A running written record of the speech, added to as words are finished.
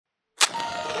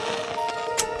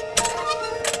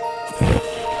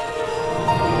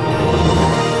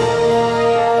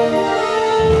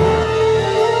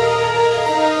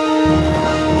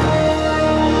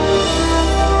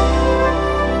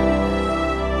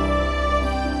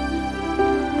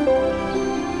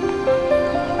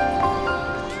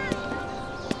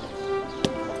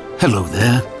Hello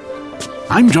there.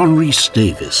 I'm John Rhys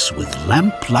Davis with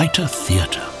Lamplighter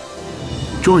Theatre.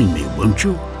 Join me, won't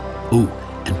you? Oh,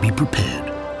 and be prepared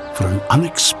for an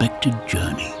unexpected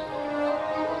journey.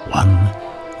 One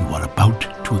you are about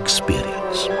to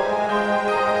experience.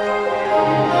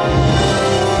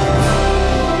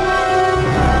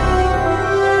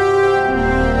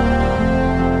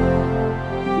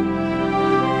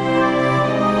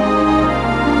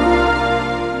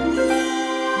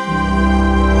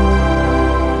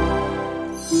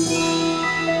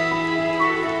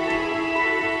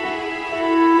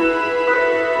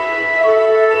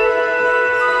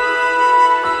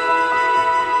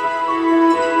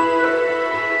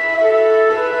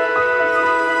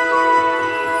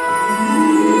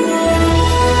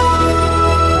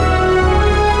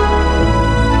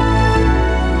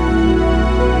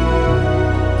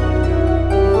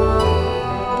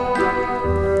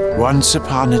 Once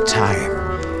upon a time,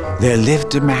 there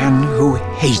lived a man who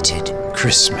hated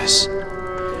Christmas.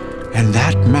 And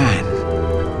that man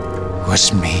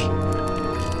was me.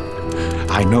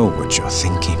 I know what you're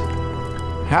thinking.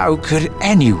 How could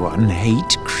anyone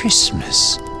hate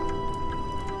Christmas?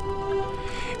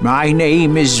 My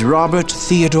name is Robert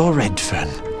Theodore Redfern.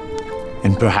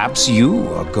 And perhaps you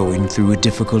are going through a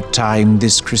difficult time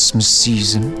this Christmas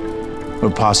season.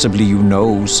 Or possibly you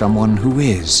know someone who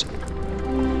is.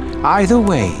 Either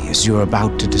way, as you're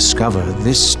about to discover,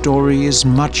 this story is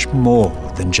much more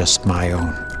than just my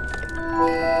own.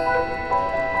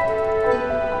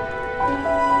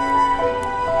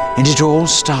 And it all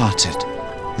started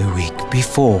the week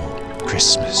before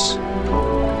Christmas.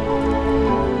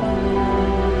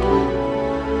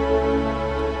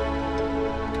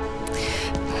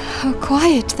 How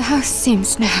quiet the house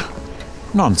seems now.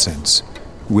 Nonsense.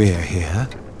 We're here.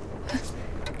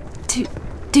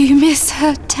 Do you miss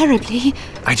her terribly?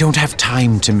 I don't have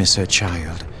time to miss her,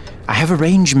 child. I have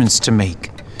arrangements to make.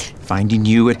 Finding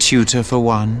you a tutor for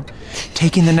one.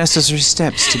 Taking the necessary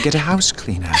steps to get a house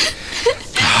cleaner.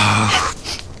 Oh.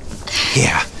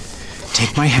 Here,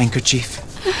 take my handkerchief.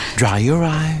 Dry your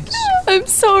eyes. I'm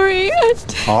sorry.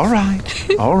 All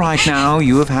right now.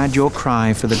 You have had your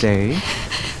cry for the day.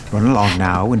 Run along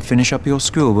now and finish up your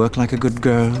schoolwork like a good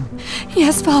girl.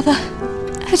 Yes, Father.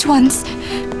 At once.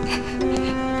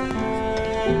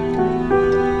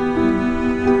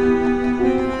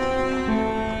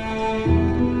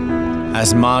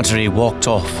 As Marjorie walked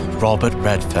off, Robert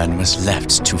Redfern was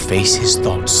left to face his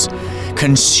thoughts.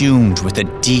 Consumed with a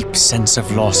deep sense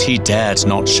of loss he dared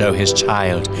not show his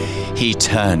child, he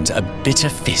turned a bitter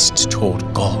fist toward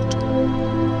God.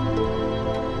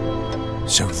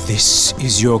 So this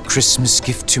is your Christmas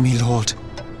gift to me, Lord?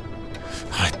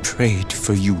 I prayed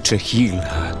for you to heal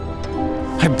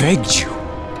her. I begged you.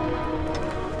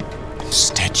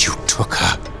 Instead, you took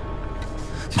her.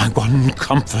 My one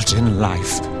comfort in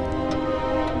life.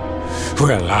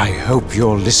 Well, I hope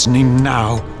you're listening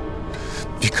now,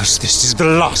 because this is the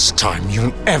last time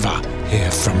you'll ever hear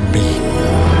from me.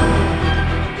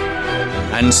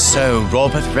 And so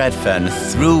Robert Redfern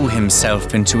threw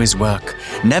himself into his work,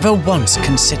 never once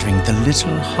considering the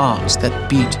little heart that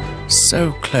beat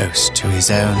so close to his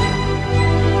own.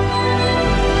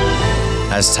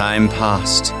 As time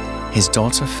passed, his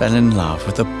daughter fell in love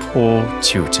with a poor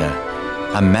tutor,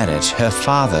 a marriage her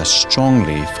father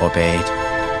strongly forbade.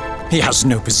 He has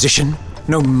no position,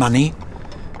 no money.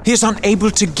 He is unable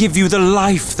to give you the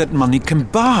life that money can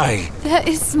buy. There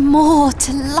is more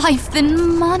to life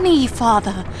than money,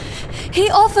 Father. He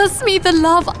offers me the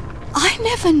love I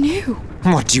never knew.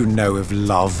 What do you know of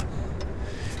love?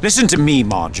 Listen to me,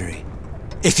 Marjorie.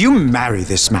 If you marry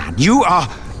this man, you are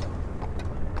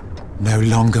no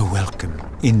longer welcome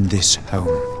in this home.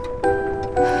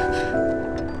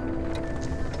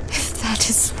 If that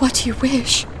is what you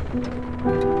wish,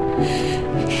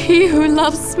 he who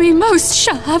loves me most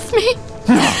shall have me.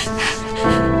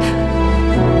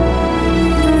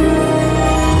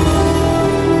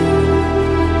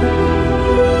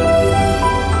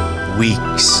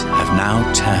 Weeks have now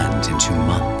turned into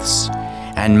months,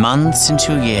 and months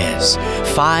into years.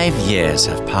 5 years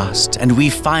have passed, and we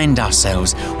find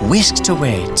ourselves whisked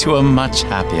away to a much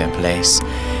happier place.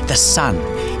 The sun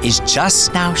is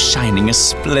just now shining a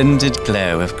splendid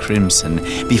glow of crimson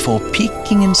before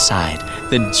peeking inside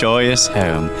the joyous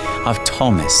home of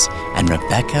Thomas and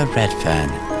Rebecca Redfern.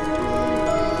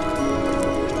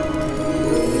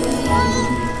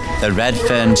 The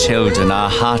Redfern children are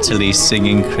heartily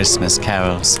singing Christmas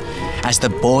carols as the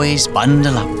boys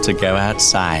bundle up to go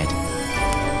outside.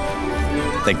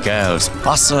 The girls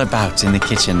bustle about in the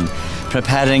kitchen,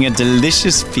 preparing a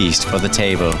delicious feast for the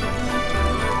table.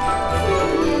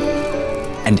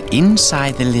 And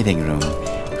inside the living room,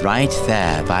 right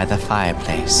there by the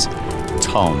fireplace,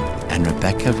 Tom and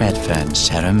Rebecca Redfern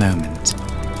share a moment.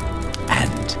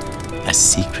 And a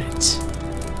secret.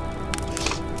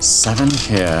 7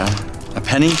 here, a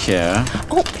penny here.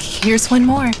 Oh, here's one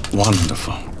more.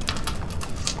 Wonderful.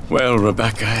 Well,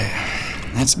 Rebecca,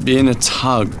 it's been a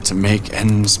tug to make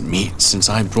ends meet since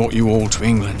I brought you all to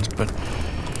England, but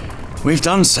we've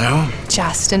done so.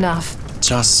 Just enough.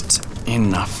 Just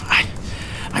enough.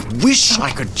 I wish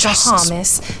I could just...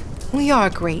 Thomas, we are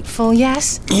grateful,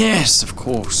 yes? Yes, of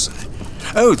course.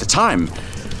 Oh, the time.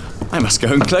 I must go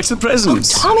and collect the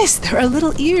presents. Oh, Thomas, there are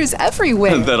little ears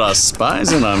everywhere. There are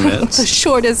spies in our midst. The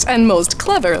shortest and most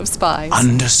clever of spies.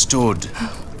 Understood.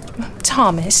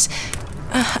 Thomas,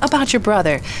 about your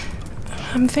brother,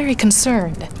 I'm very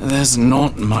concerned. There's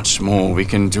not much more we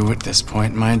can do at this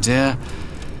point, my dear.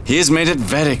 He has made it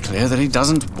very clear that he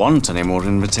doesn't want any more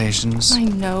invitations. I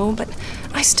know, but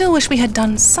I still wish we had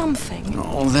done something.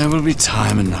 Oh, there will be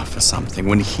time enough for something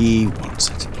when he wants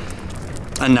it.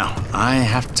 And now, I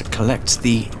have to collect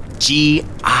the GIFTs.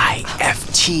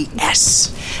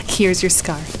 Here's your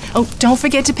scarf. Oh, don't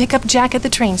forget to pick up Jack at the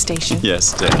train station.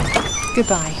 Yes, dear.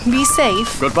 Goodbye. Be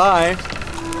safe. Goodbye.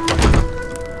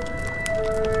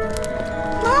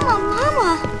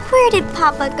 Mama, where did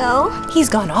Papa go? He's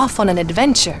gone off on an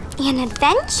adventure. An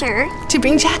adventure? To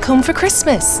bring Jack home for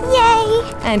Christmas. Yay!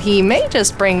 And he may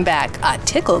just bring back a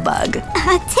tickle bug.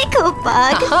 A tickle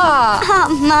bug? Aha!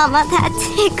 Oh, Mama, that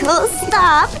tickles.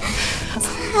 Stop.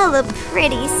 Tell a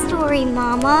pretty story,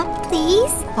 Mama,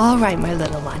 please. All right, my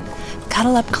little one.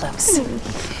 Cuddle up close.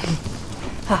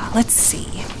 Let's see.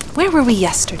 Where were we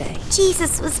yesterday?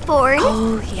 Jesus was born.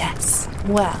 Oh, yes.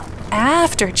 Well,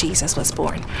 after Jesus was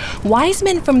born, wise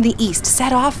men from the east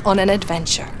set off on an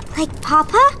adventure. Like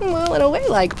Papa? Well, in a way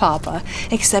like Papa,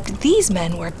 except these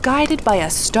men were guided by a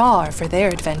star for their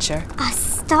adventure. A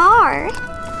star?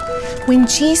 When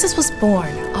Jesus was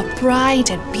born, a bright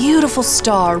and beautiful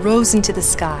star rose into the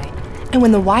sky. And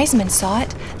when the wise men saw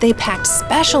it, they packed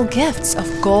special gifts of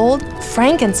gold,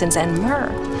 frankincense, and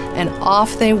myrrh. And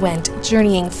off they went,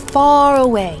 journeying far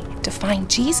away to find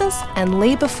Jesus and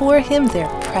lay before him their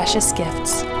precious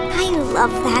gifts. I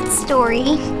love that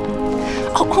story.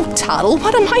 Oh, Toddle,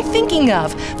 what am I thinking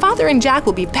of? Father and Jack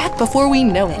will be back before we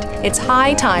know it. It's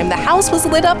high time the house was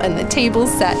lit up and the table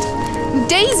set.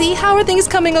 Daisy, how are things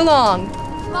coming along?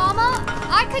 Mama,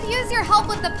 I could use your help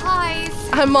with the pies.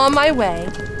 I'm on my way.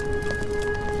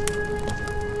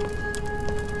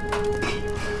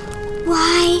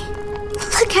 Why,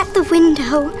 look at the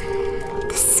window.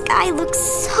 The sky looks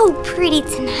so pretty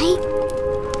tonight.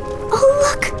 Oh,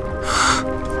 look.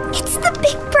 It's the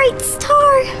big bright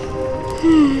star.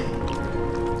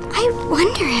 I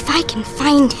wonder if I can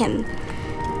find him.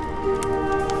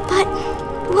 But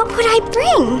what would I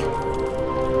bring?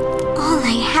 All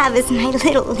I have is my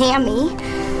little Lammy.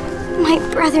 My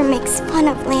brother makes fun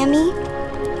of Lammy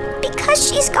because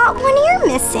she's got one ear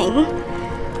missing.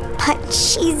 But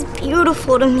she's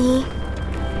beautiful to me.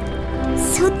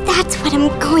 So that's what I'm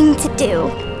going to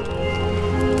do.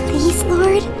 Please,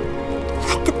 Lord,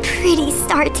 let the pretty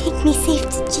star take me safe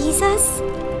to Jesus.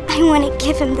 I want to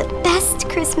give him the best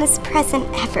Christmas present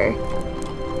ever.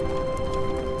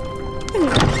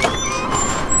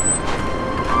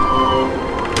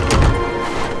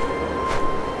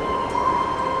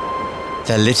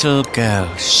 The little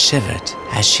girl shivered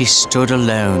as she stood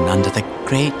alone under the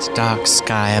great dark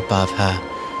sky above her.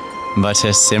 But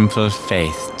her simple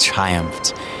faith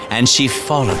triumphed, and she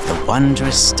followed the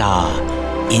wondrous star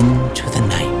into the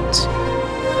night.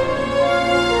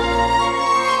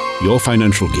 Your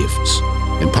financial gifts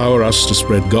empower us to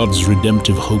spread God's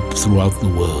redemptive hope throughout the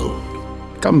world.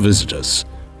 Come visit us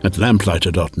at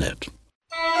lamplighter.net.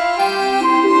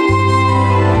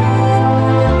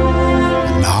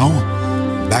 And now,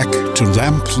 back to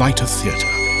Lamplighter Theatre.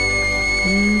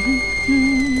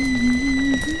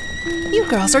 You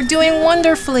girls are doing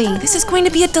wonderfully. This is going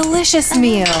to be a delicious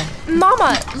meal.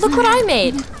 Mama, look what I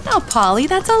made. Now, Polly,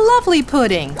 that's a lovely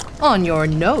pudding. On your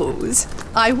nose.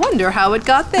 I wonder how it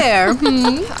got there.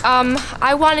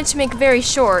 I wanted to make very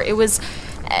sure. It was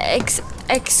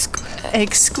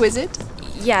Exquisite.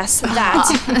 yes,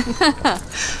 that.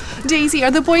 Daisy,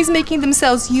 are the boys making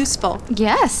themselves useful?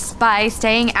 Yes, by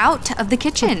staying out of the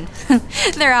kitchen.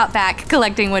 They're out back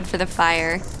collecting wood for the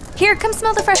fire. Here, come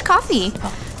smell the fresh coffee.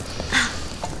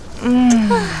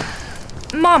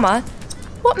 Mama,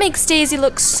 what makes Daisy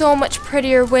look so much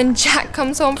prettier when Jack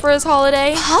comes home for his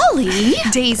holiday? Polly?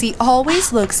 Daisy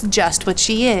always looks just what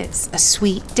she is, a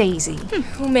sweet daisy.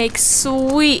 Who makes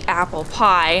sweet apple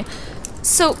pie.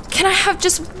 So, can I have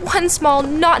just one small,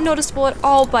 not noticeable at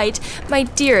all bite, my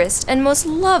dearest and most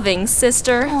loving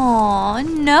sister? Aw,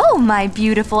 no, my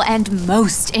beautiful and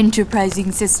most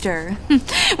enterprising sister.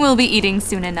 We'll be eating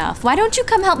soon enough. Why don't you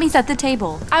come help me set the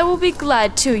table? I will be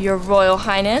glad to, Your Royal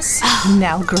Highness.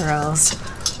 Now, girls.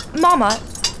 Mama,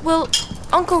 will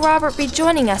Uncle Robert be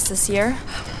joining us this year?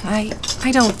 I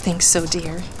don't think so,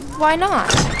 dear. Why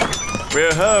not?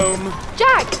 We're home.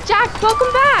 Jack,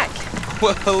 welcome back.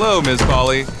 Well, hello, Miss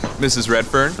Polly. Mrs.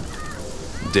 Redfern.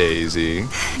 Daisy.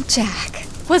 Jack.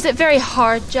 Was it very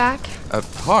hard, Jack?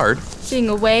 Hard? Being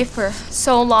away for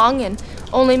so long and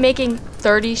only making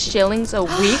 30 shillings a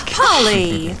week?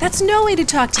 Polly, that's no way to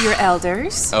talk to your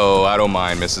elders. Oh, I don't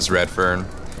mind, Mrs. Redfern.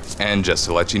 And just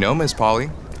to let you know, Miss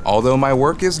Polly, although my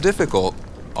work is difficult,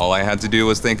 all I had to do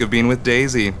was think of being with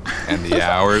Daisy, and the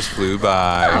hours flew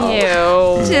by.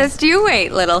 Ew. Just you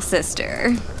wait, little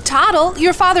sister. Toddle,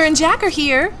 your father and Jack are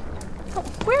here. Oh,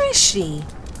 where is she?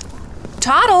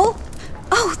 Toddle?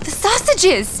 Oh, the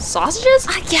sausages! Sausages?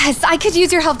 Yes, I could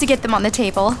use your help to get them on the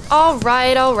table. All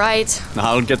right.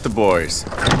 I'll get the boys.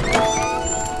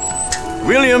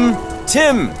 William,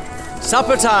 Tim,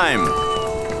 supper time.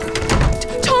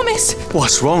 Thomas,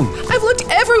 What's wrong? I've looked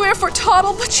everywhere for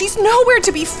Toddle, but she's nowhere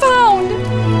to be found.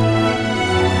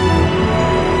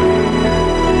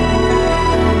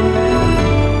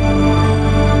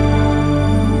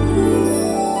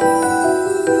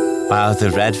 While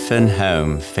the Redfern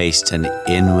home faced an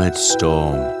inward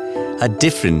storm, a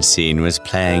different scene was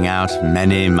playing out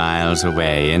many miles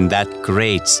away in that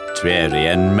great, dreary,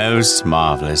 and most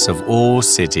marvelous of all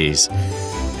cities,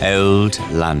 Old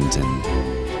London.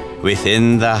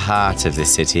 Within the heart of the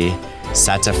city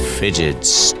sat a frigid,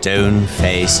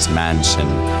 stone-faced mansion,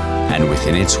 and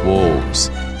within its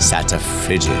walls sat a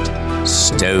frigid,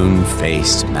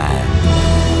 stone-faced man.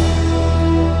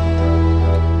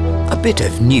 A bit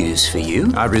of news for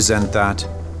you. I resent that.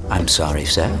 I'm sorry,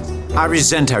 sir. I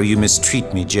resent how you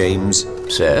mistreat me, James.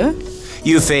 Sir?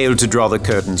 You failed to draw the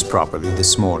curtains properly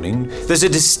this morning. There's a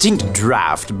distinct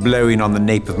draft blowing on the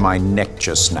nape of my neck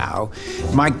just now.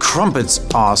 My crumpets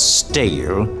are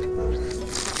stale.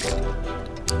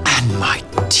 And my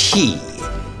tea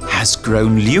has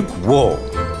grown lukewarm.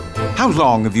 How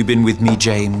long have you been with me,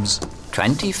 James?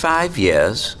 25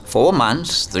 years, 4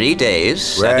 months, 3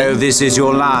 days, Well, this is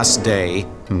your last day.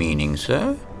 Meaning,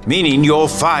 sir? Meaning you're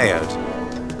fired.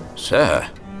 Sir,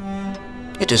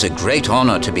 it is a great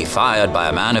honor to be fired by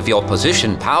a man of your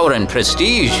position, power, and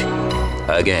prestige.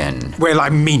 Again. Well, I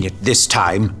mean it this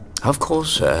time. Of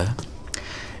course, sir.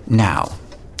 Now,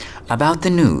 about the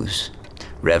news.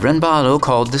 Reverend Barlow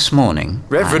called this morning.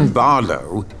 Reverend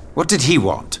Barlow? What did he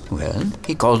want? Well,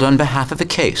 he called on behalf of a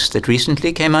case that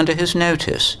recently came under his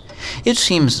notice. It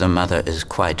seems the mother is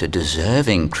quite a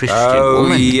deserving Christian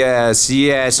woman. Oh,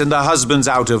 yes, and the husband's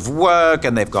out of work,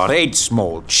 and they've got 8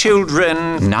 small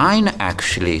children. 9,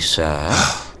 actually, sir.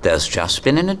 There's just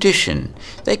been an addition.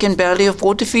 They can barely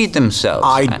afford to feed themselves.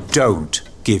 I don't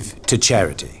give to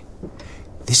charity.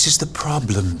 This is the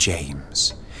problem,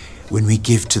 James. When we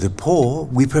give to the poor,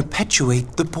 we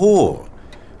perpetuate the poor.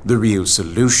 The real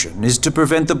solution is to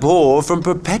prevent the poor from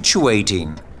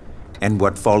perpetuating. And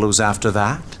what follows after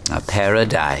that? A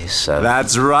paradise of...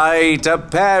 That's right, a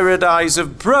paradise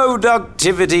of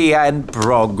productivity and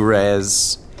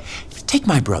progress. Take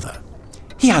my brother.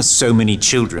 He has so many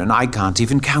children, I can't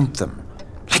even count them.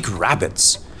 Like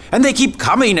rabbits. And they keep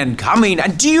coming,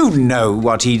 and do you know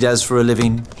what he does for a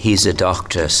living? He's a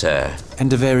doctor, sir.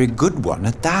 And a very good one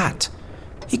at that.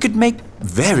 He could make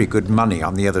very good money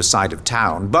on the other side of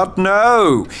town, but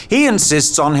no, he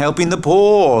insists on helping the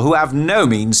poor who have no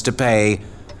means to pay.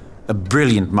 A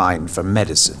brilliant mind for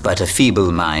medicine. But a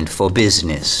feeble mind for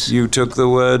business. You took the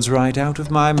words right out of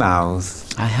my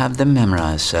mouth. I have them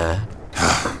memorized, sir.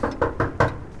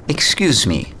 Excuse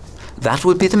me. That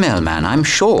would be the mailman, I'm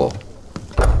sure.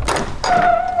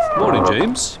 Morning,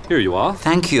 James. Here you are.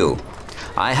 Thank you.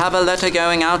 I have a letter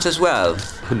going out as well.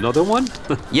 Another one?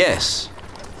 Yes.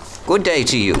 Good day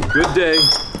to you. Good day.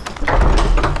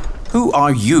 Who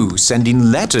are you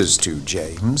sending letters to,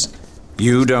 James?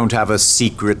 You don't have a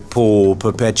secret, poor,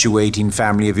 perpetuating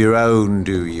family of your own,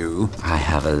 do you? I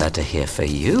have a letter here for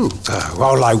you.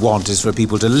 All I want is for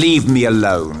people to leave me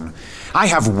alone. I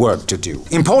have work to do.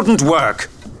 Important work.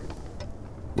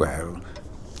 Well,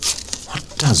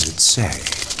 what does it say?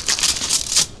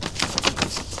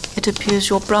 It appears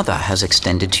your brother has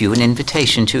extended to you an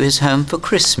invitation to his home for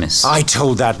Christmas. I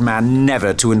told that man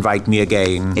never to invite me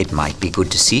again. It might be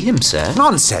good to see him, sir.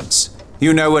 Nonsense.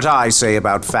 You know what I say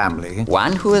about family.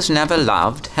 One who has never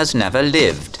loved has never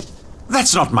lived.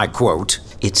 That's not my quote.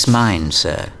 It's mine,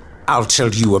 sir. I'll tell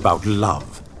you about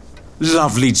love.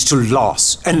 Love leads to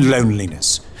loss and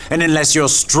loneliness. And unless you're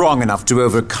strong enough to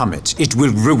overcome it, it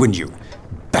will ruin you,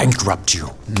 bankrupt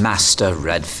you. Master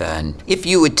Redfern, if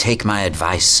you would take my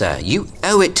advice, sir, you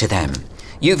owe it to them.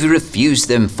 You've refused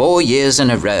them 4 years in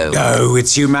a row. Oh,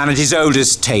 it's humanity's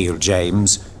oldest tale,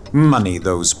 James. Money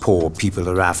those poor people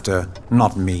are after,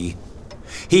 not me.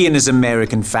 He and his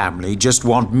American family just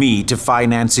want me to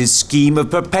finance his scheme of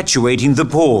perpetuating the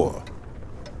poor.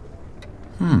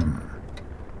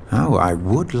 Oh, I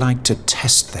would like to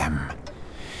test them.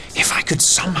 If I could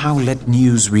somehow let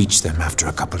news reach them after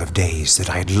a couple of days that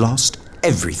I had lost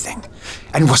everything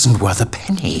and wasn't worth a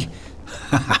penny.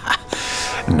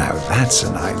 Now that's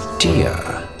an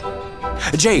idea.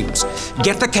 James,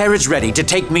 get the carriage ready to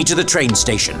take me to the train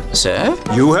station. Sir?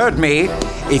 You heard me.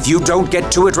 If you don't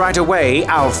get to it right away,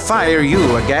 I'll fire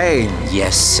you again.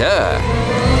 Yes, sir.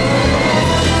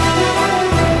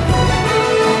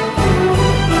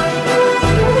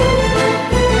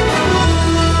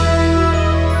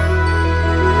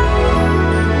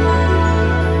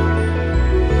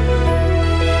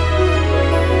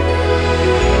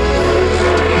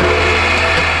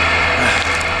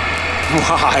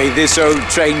 Why, this old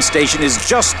train station is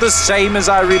just the same as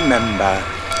I remember.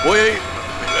 Wait,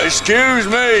 excuse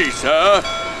me, sir.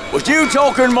 Was you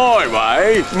talking my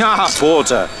way? Ah,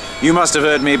 Porter, you must have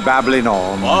heard me babbling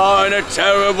on. What a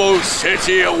terrible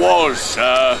city it was,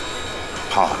 sir.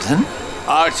 Pardon?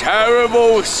 A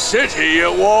terrible city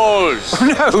it was.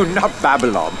 No, not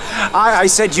Babylon. I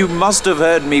said you must have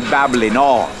heard me babbling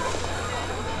on.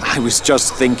 I was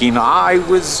just thinking I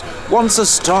was once a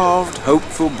starved,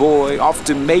 hopeful boy off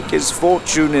to make his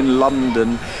fortune in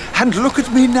London. And look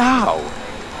at me now.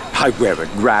 I wear a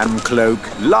grand cloak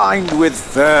lined with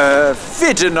fur,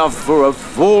 fit enough for a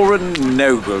foreign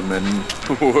nobleman.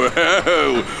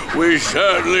 Well, we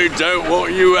certainly don't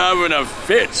want you having a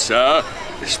fit, sir.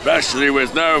 Especially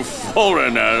with no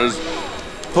foreigners.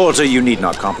 Porter, you need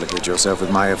not complicate yourself with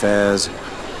my affairs.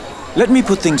 Let me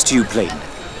put things to you plainly.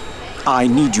 I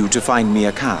need you to find me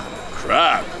a cab.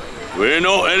 Crab? We're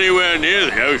not anywhere near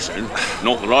the ocean.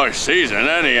 Not the right season,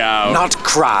 anyhow. Not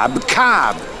crab,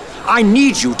 cab. I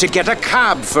need you to get a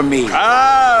cab for me.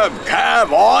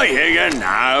 Cab, I hear you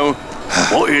now.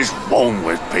 What is wrong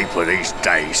with people these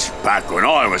days? Back when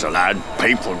I was a lad,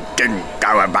 people didn't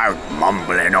go about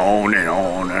mumbling on and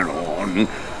on and on.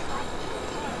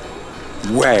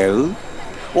 Well?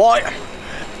 What?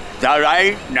 There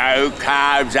ain't no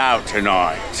cabs out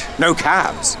tonight. No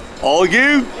cabs? Are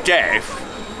you deaf?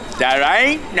 There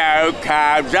ain't no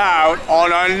cabs out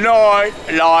on a night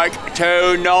like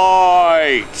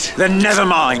tonight. Then never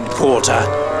mind, Porter.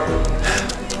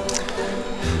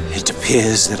 It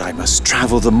appears that I must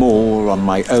travel the moor on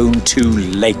my own 2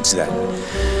 legs then.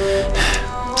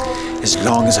 As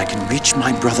long as I can reach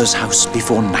my brother's house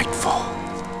before nightfall.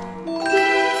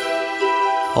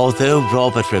 Although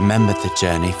Robert remembered the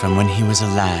journey from when he was a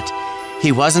lad,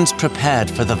 he wasn't prepared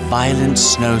for the violent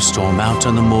snowstorm out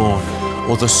on the moor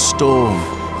or the storm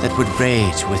that would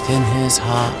rage within his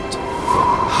heart.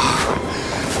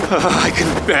 I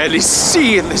can barely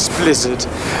see in this blizzard.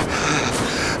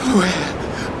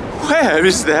 Where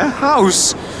is their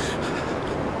house?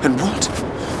 And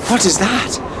what is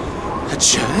that? A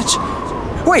church?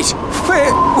 Wait,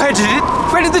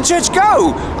 where did the church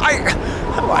go?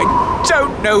 I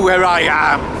don't know where I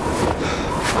am.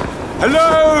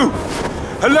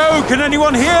 Hello, can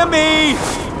anyone hear me?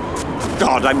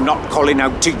 God, I'm not calling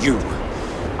out to you.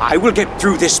 I will get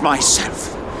through this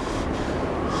myself.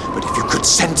 But if you could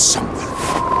send someone.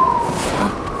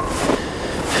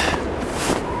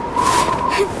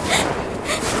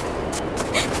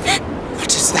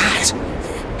 What is that?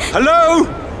 Hello?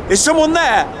 Is someone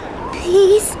there?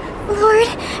 Please, Lord,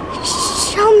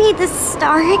 show me the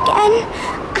star again.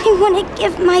 I want to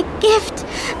give my gift,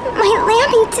 my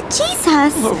lambie, to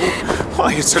Jesus. Oh,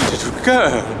 why, it's a little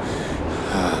girl.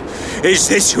 Is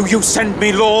this who you sent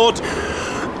me, Lord?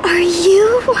 Are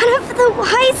you one of the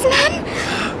wise men?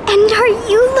 And are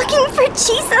you looking for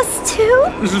Jesus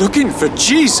too? Looking for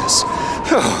Jesus?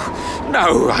 Oh,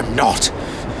 no, I'm not.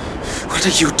 What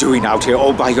are you doing out here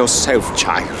all by yourself,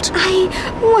 child? I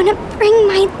want to bring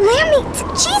my lambie to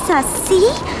Jesus, see?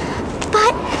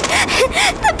 But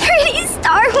the pretty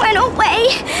star went away.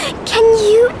 Can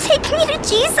you take me to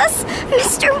Jesus,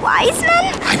 Mr.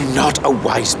 Wiseman? I'm not a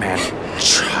wise man,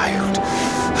 child.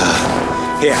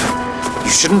 Here, you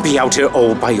shouldn't be out here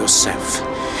all by yourself.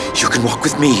 You can walk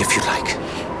with me if you like.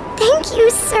 Thank you,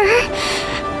 sir.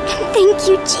 And thank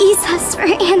you, Jesus, for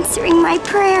answering my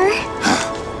prayer.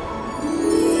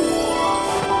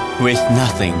 With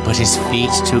nothing but his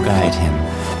feet to guide him,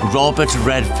 Robert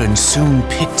Redfern soon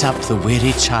picked up the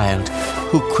weary child,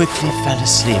 who quickly fell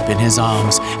asleep in his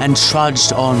arms and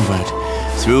trudged onward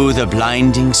through the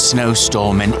blinding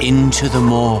snowstorm and into the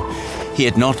moor. He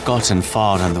had not gotten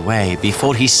far on the way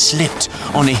before he slipped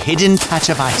on a hidden patch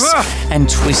of ice and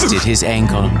twisted his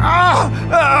ankle.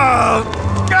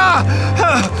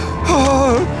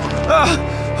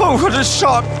 Oh, what a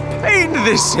sharp pain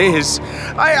this is!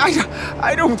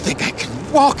 I don't think I can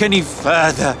walk any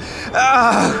further.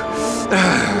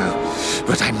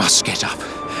 But I must get up.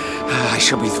 I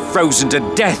shall be frozen to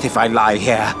death if I lie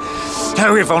here.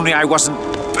 Oh, if only I wasn't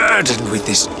burdened with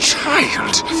this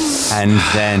child. And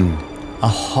then a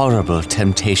horrible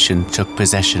temptation took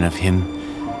possession of him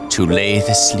to lay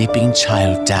the sleeping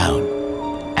child down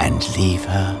and leave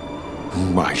her.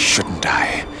 Why shouldn't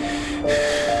I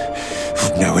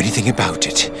know anything about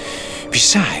it?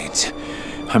 Besides,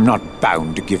 I'm not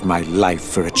bound to give my life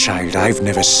for a child I've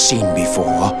never seen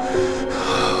before.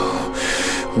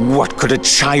 What could a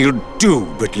child do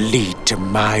but lead to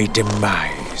my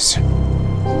demise?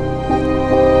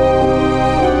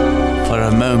 For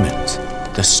a moment,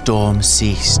 the storm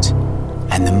ceased,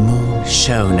 and the moon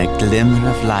shone a glimmer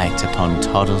of light upon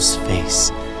Toddle's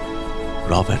face.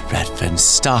 Robert Redfern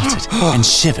started and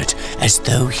shivered as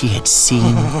though he had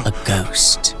seen a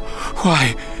ghost.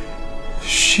 Why,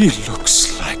 she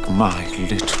looks like my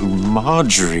little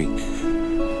Marjorie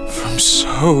from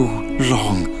so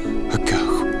long ago.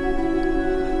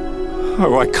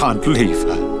 Oh, I can't leave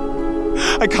her.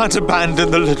 I can't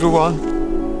abandon the little one.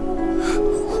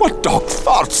 What dark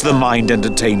thoughts the mind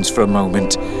entertains for a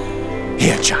moment.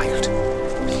 Here, child,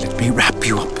 let me wrap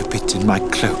you up a bit in my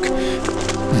cloak.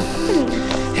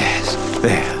 Yes,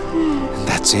 there.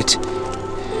 That's it.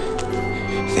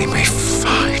 They may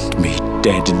find me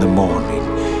dead in the morning,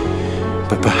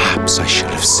 but perhaps I shall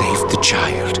have saved the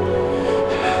child.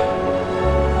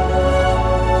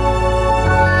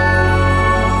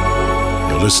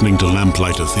 You're listening to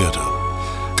Lamplighter Theatre.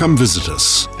 Come visit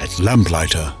us at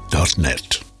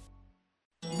lamplighter.net.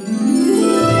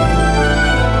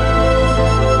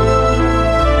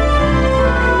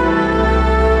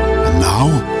 And now,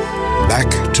 back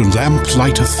to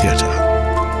Lamplighter Theatre.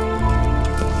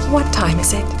 What time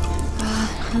is it?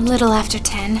 A little after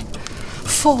 10.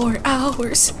 4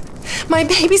 hours. My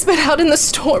baby's been out in the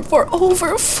storm for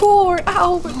over 4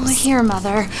 hours. Oh, here,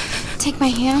 Mother. Take my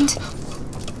hand.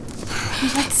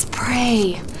 Let's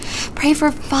pray. Pray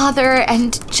for Father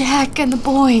and Jack and the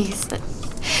boys, that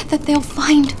they'll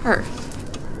find her.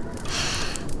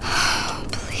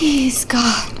 Please,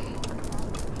 God.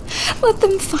 Let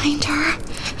them find her.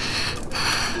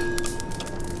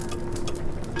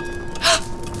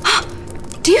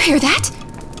 Do you hear that?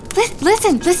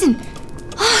 Listen.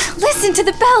 Oh, listen to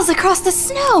the bells across the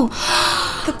snow.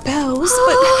 The bells?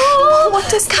 But what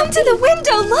does Come to the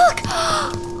window, look.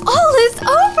 All is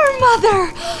over, Mother.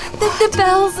 The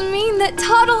bells mean that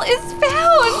Toddle is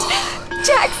found.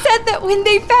 Jack said that when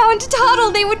they found Toddle,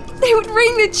 they would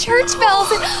ring the church bells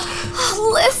and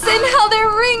listen how they're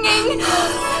ringing.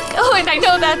 Oh, and I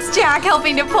know that's Jack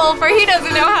helping to pull, for he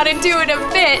doesn't know how to do it a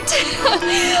bit.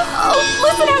 Oh,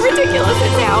 listen how ridiculous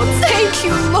it sounds. Thank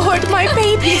you, Lord, my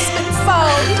baby's been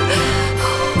found.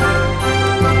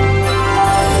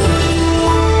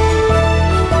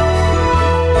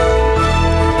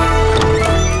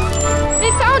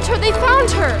 They found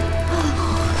her!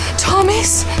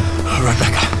 Thomas?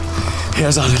 Rebecca,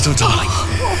 here's our little darling,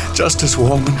 just as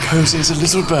warm and cozy as a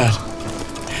little bird,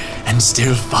 and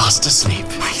still fast asleep.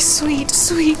 My sweet,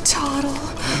 sweet Toddle.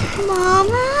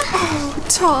 Mama? Oh,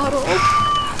 Toddle.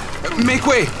 Make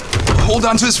way! Hold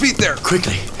on to his feet there!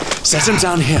 Quickly, set him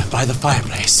down here by the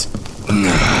fireplace.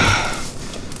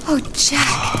 Oh,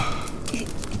 Jack.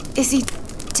 Is he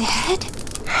dead?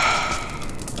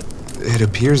 It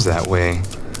appears that way.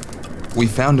 We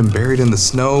found him buried in the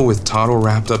snow with Toddle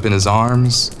wrapped up in his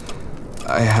arms.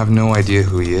 I have no idea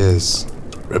who he is.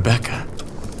 Rebecca,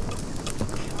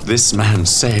 this man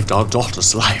saved our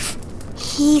daughter's life.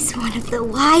 He's one of the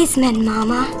wise men,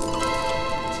 Mama.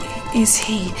 Is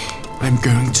he? I'm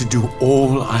going to do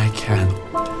all I can,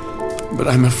 but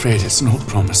I'm afraid it's not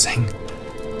promising.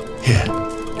 Here,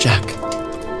 Jack,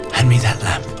 hand me that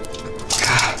lamp.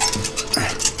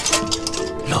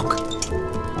 Look,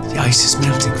 the ice is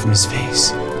melting from his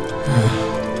face.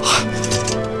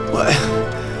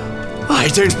 I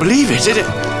don't believe it, did it?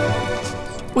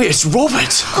 Wait, it's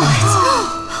Robert!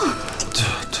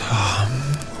 Tom.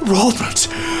 Robert,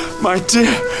 my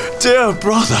dear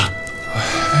brother.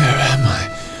 Where am I?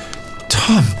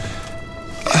 Tom.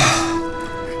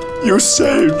 You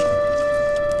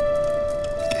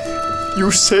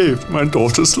saved my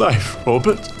daughter's life,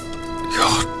 Robert.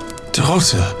 Your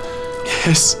daughter.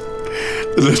 Yes,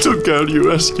 the little girl you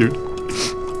rescued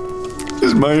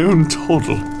is my own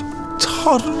Toddle.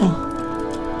 Toddle?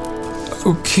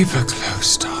 Oh, keep her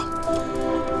close,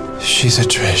 Tom. She's a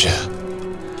treasure.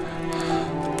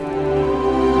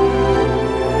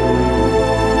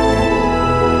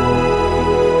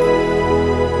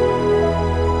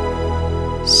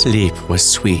 Sleep was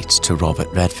sweet to Robert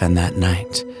Redfern that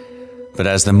night, but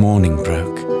as the morning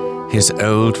broke, his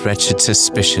old wretched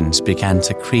suspicions began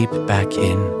to creep back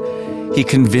in. He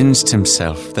convinced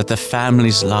himself that the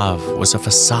family's love was a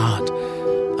facade,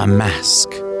 a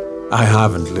mask. I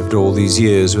haven't lived all these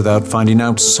years without finding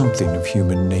out something of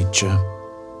human nature.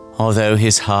 Although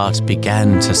his heart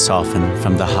began to soften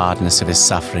from the hardness of his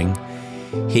suffering,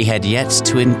 he had yet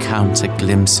to encounter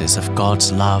glimpses of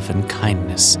God's love and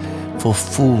kindness for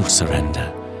full surrender.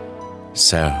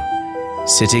 So,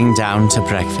 sitting down to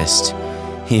breakfast,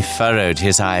 he furrowed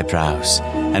his eyebrows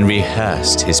and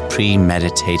rehearsed his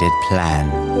premeditated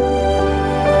plan.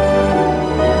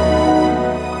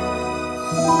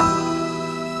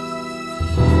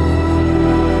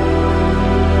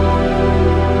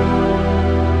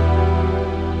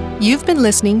 You've been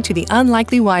listening to The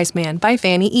Unlikely Wiseman by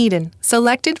Fanny Eden,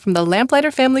 selected from the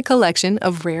Lamplighter family collection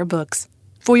of rare books.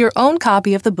 For your own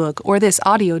copy of the book or this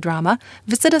audio drama,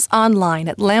 visit us online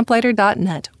at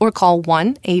lamplighter.net or call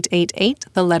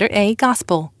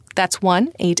 1-888-A-GOSPEL. That's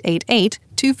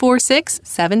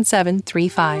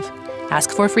 1-888-246-7735. Ask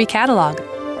for a free catalog.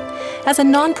 As a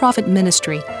nonprofit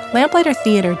ministry, Lamplighter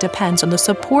Theatre depends on the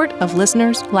support of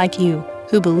listeners like you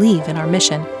who believe in our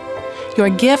mission.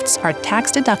 Your gifts are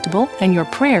tax-deductible and your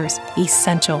prayers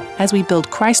essential as we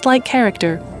build Christ-like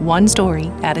character one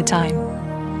story at a time.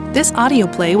 This audio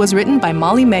play was written by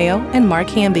Molly Mayo and Mark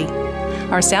Hamby.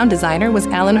 Our sound designer was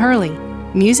Alan Hurley.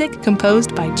 Music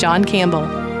composed by John Campbell.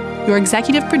 Your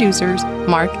executive producers,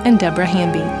 Mark and Deborah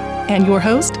Hamby. And your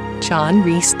host, John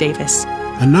Rhys Davis.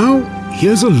 And now,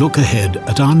 here's a look ahead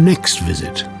at our next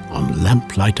visit on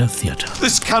Lamplighter Theatre.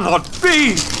 This cannot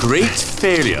be! Great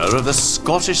failure of the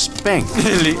Scottish Bank.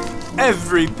 Nearly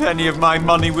every penny of my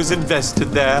money was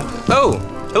invested there. Oh,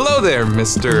 hello there,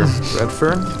 Mr.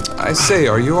 Redfern. I say,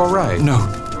 are you all right? No,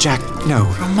 Jack, no.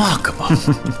 Remarkable.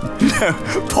 No,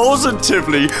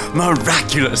 positively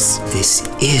miraculous. This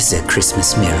is a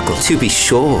Christmas miracle, to be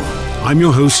sure. I'm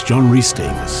your host, John Rhys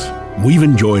Davis. We've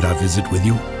enjoyed our visit with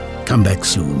you. Come back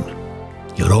soon.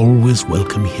 You're always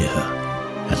welcome here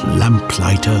at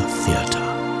Lamplighter Theatre.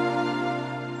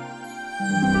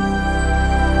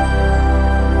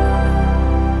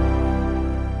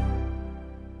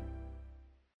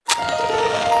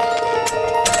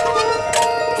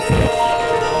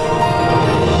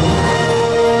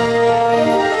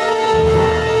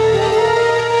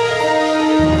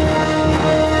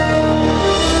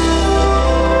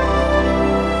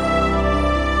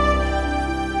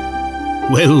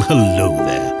 Well, hello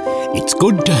there. It's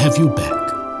good to have you back.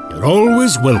 You're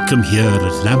always welcome here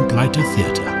at Lamplighter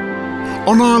Theatre.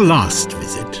 On our last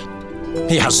visit...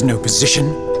 He has no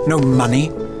position, no money.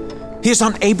 He is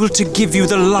unable to give you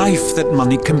the life that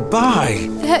money can buy.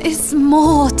 There is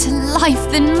more to life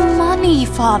than money,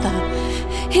 Father.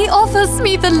 He offers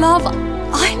me the love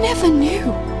I never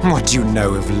knew. What do you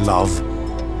know of love?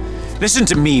 Listen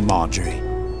to me, Marjorie.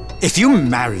 If you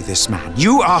marry this man,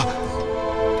 you are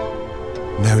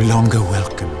no longer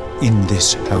welcome in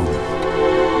this home.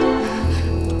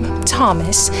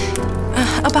 Thomas,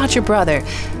 about your brother,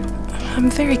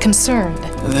 I'm very concerned.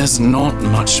 There's not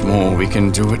much more we can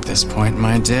do at this point,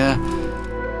 my dear.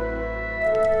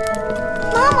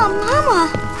 Mama,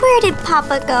 where did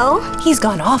Papa go? He's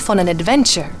gone off on an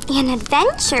adventure. An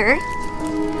adventure?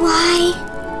 Why,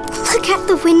 look at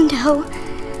the window.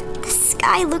 The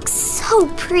sky looks so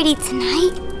pretty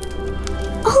tonight.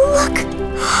 Oh, look!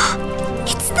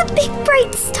 It's the big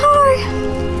bright star.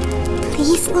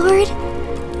 Please, Lord,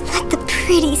 let the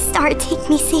pretty star take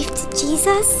me safe to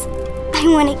Jesus. I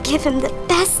want to give him the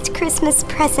best Christmas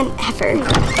present ever.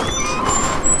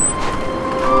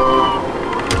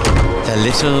 The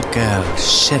little girl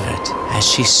shivered as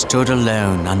she stood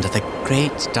alone under the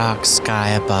great dark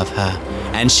sky above her,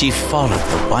 and she followed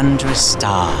the wondrous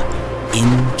star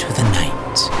into the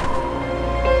night.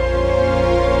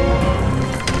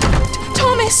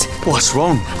 Thomas! What's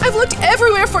wrong? I've looked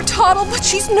everywhere for Toddle, but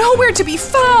she's nowhere to be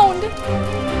found.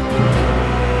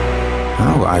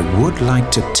 Oh, I would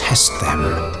like to test them.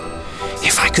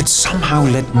 If I could somehow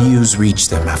let news reach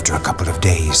them after a couple of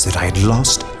days that I had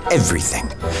lost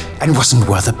everything and wasn't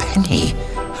worth a penny.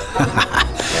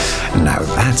 Now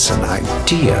that's an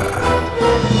idea.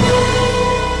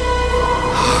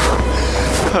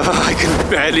 I can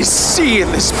barely see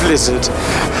in this blizzard.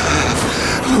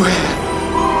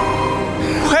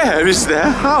 Where is their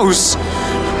house?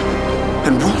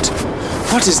 And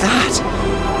what is that?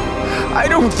 I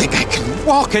don't think I can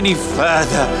walk any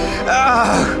further.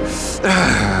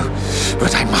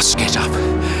 But I must get up.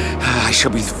 I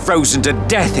shall be frozen to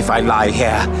death if I lie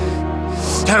here.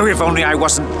 Oh, if only I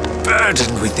wasn't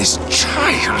burdened with this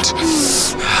child.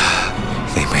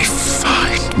 They may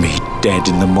find me dead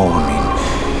in the morning,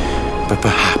 but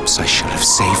perhaps I shall have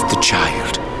saved the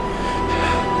child.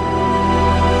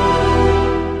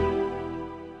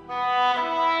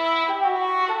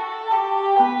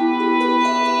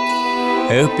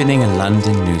 Opening a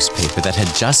London newspaper that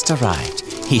had just arrived,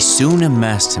 he soon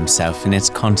immersed himself in its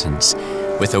contents.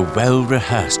 With a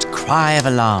well-rehearsed cry of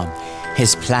alarm,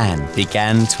 his plan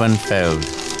began to unfold.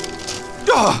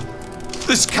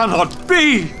 This cannot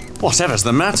be! Whatever's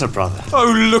the matter, brother?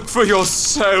 Oh, look for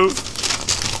yourself!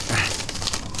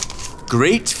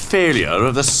 Great failure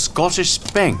of the Scottish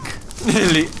Bank.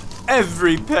 Nearly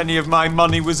every penny of my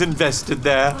money was invested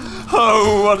there.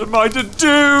 Oh, what am I to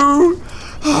do?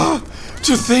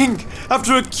 To think,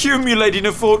 after accumulating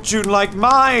a fortune like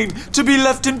mine, to be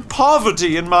left in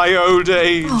poverty in my old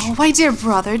age. Oh, my dear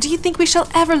brother, do you think we shall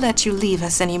ever let you leave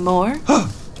us anymore?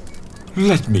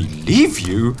 Let me leave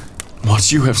you?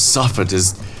 What you have suffered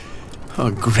is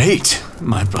great,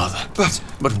 my brother.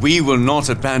 But we will not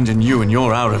abandon you in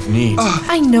your hour of need.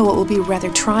 I know it will be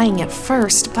rather trying at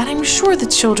first, but I'm sure the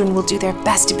children will do their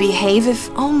best to behave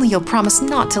if only you'll promise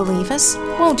not to leave us.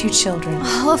 Won't you, children?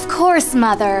 Oh, of course,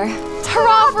 Mother.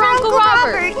 Hurrah for Uncle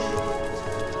Robert!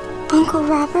 Uncle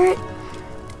Robert,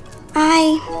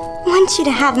 I want you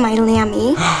to have my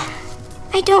lammy.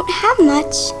 I don't have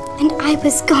much, and I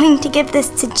was going to give this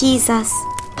to Jesus,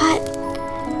 but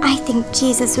I think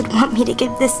Jesus would want me to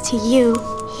give this to you.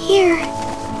 Here.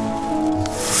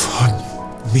 For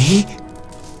me?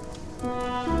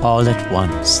 All at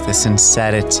once, the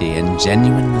sincerity and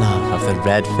genuine love of the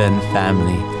Redfern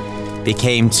family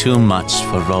became too much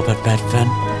for Robert Redfern.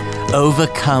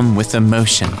 Overcome with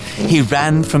emotion, he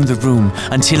ran from the room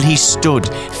until he stood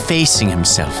facing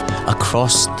himself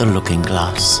across the looking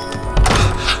glass.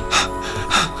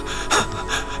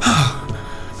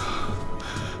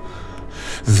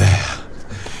 There,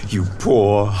 you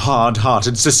poor,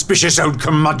 hard-hearted, suspicious old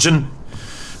curmudgeon.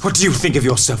 What do you think of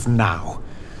yourself now?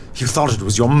 You thought it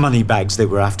was your money bags they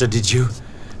were after, did you?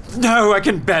 No, I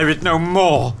can bear it no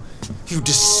more. You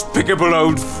despicable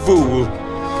old fool.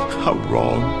 How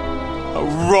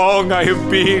wrong I have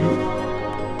been.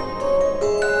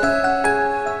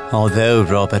 Although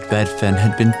Robert Redfern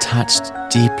had been touched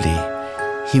deeply,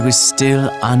 he was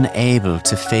still unable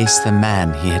to face the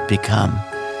man he had become.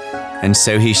 And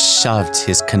so he shoved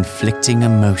his conflicting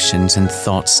emotions and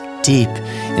thoughts deep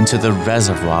into the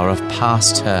reservoir of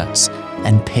past hurts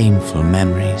and painful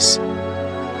memories.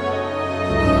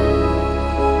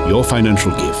 Your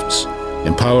financial gifts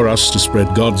empower us to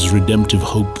spread God's redemptive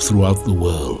hope throughout the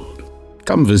world.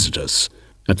 Come visit us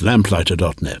at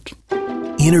lamplighter.net.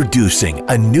 Introducing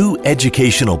a new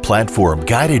educational platform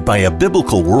guided by a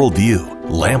biblical worldview,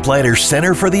 Lamplighter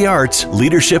Center for the Arts,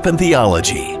 Leadership and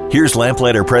Theology. Here's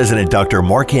Lamplighter President Dr.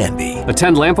 Mark Hanby.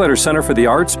 Attend Lamplighter Center for the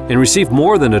Arts and receive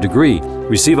more than a degree.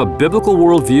 Receive a biblical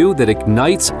worldview that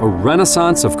ignites a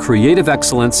renaissance of creative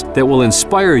excellence that will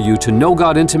inspire you to know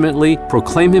God intimately,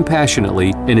 proclaim Him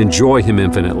passionately, and enjoy Him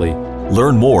infinitely.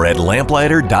 Learn more at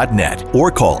lamplighter.net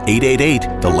or call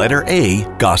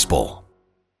 888-GOSPEL.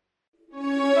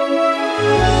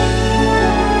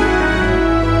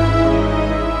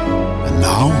 And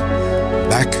now,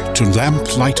 back to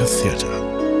Lamplighter Theatre.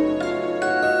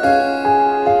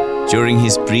 During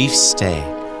his brief stay,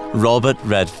 Robert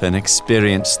Redfern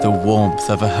experienced the warmth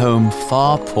of a home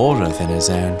far poorer than his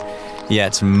own,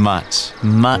 yet much,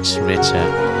 much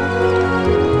richer.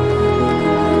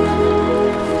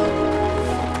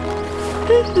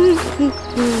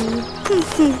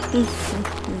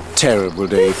 Terrible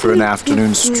day for an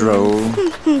afternoon stroll.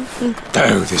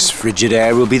 Oh, this frigid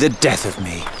air will be the death of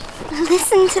me.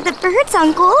 Listen to the birds,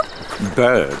 Uncle.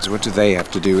 Birds? What do they have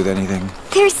to do with anything?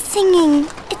 They're singing.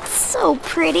 It's so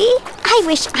pretty. I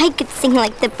wish I could sing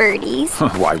like the birdies.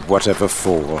 Why, whatever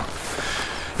for?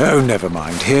 Oh, never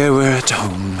mind. Here we're at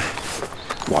home.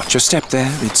 Watch your step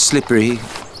there. It's slippery.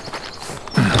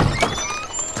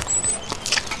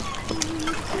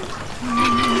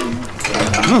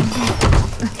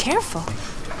 Careful.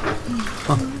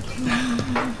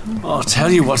 I'll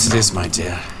tell you what it is, my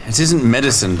dear. It isn't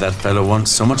medicine that fellow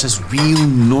wants so much as real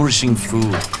nourishing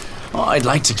food. Oh, I'd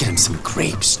like to get him some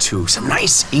grapes, too. Some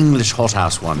nice English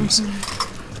hothouse ones.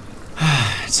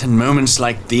 It's in moments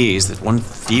like these that one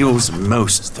feels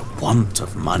most the want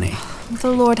of money.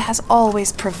 The Lord has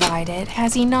always provided,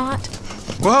 has he not?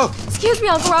 Whoa! Excuse me,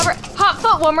 Uncle Robert. Hot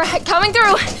foot warmer coming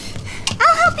through.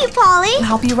 I'll help you, Polly.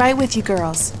 I'll be right with you,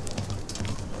 girls.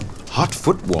 Hot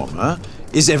foot warmer?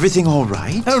 Is everything all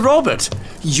right? Robert,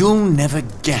 you'll never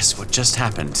guess what just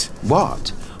happened.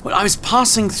 What? Well, I was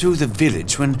passing through the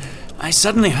village when I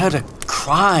suddenly heard a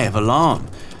cry of alarm.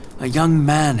 A young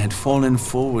man had fallen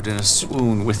forward in a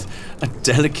swoon with a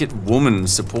delicate woman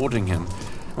supporting him.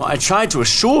 Well, I tried to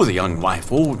assure the young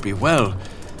wife all would be well,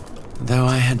 though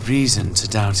I had reason to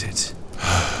doubt it.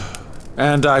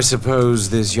 And I suppose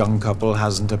this young couple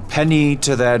hasn't a penny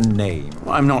to their name.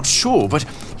 Well, I'm not sure, but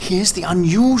here's the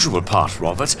unusual part,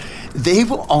 Robert. They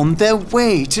were on their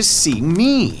way to see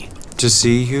me. To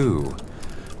see you?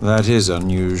 That is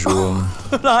unusual.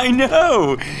 I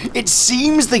know. It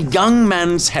seems the young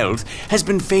man's health has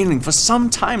been failing for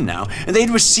some time now, and they'd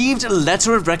received a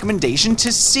letter of recommendation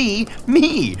to see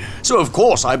me. So, of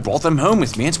course, I brought them home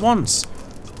with me at once.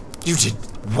 You did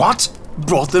what?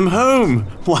 Brought them home.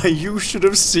 Why, you should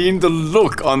have seen the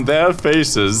look on their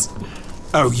faces.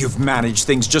 Oh, you've managed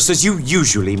things just as you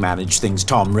usually manage things,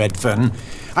 Tom Redfern.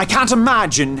 I can't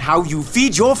imagine how you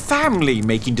feed your family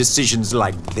making decisions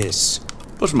like this.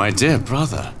 But my dear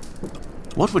brother,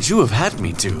 what would you have had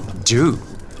me do? Do?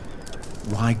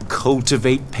 Why,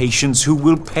 cultivate patients who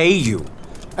will pay you.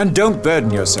 And don't burden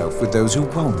yourself with those who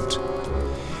won't.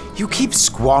 You keep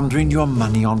squandering your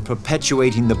money on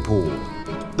perpetuating the poor.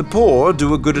 The poor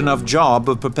do a good enough job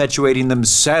of perpetuating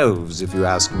themselves, if you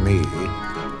ask me.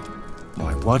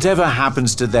 Why, whatever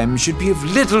happens to them should be of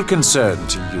little concern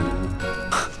to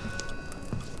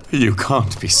you. You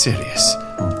can't be serious.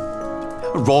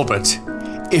 Robert,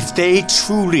 if they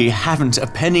truly haven't a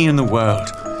penny in the world,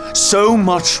 so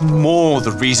much more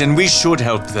the reason we should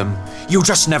help them. You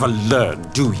just never learn,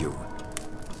 do you?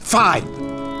 Fine.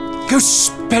 Go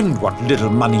spend what little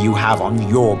money you have on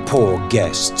your poor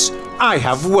guests. I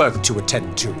have work to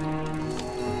attend to.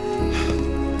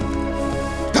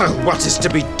 Oh, what is to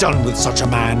be done with such a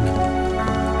man?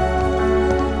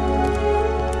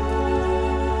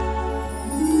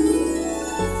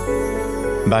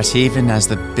 But even as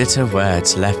the bitter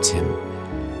words left him,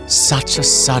 such a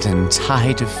sudden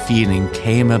tide of feeling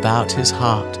came about his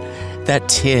heart that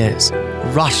tears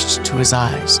rushed to his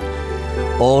eyes.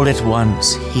 All at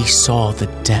once he saw the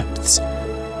depths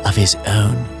of his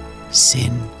own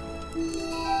sin.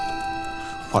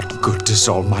 What good does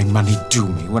all my money do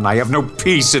me when I have no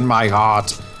peace in my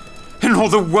heart? In all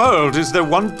the world, is there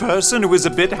one person who is a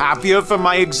bit happier for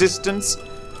my existence?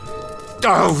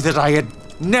 Oh, that I had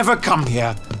never come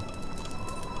here.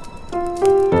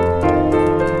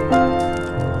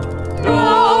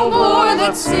 No more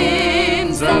that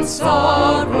sins and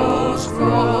sorrows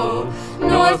grow,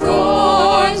 nor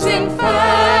thorns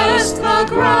infest the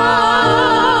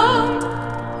ground.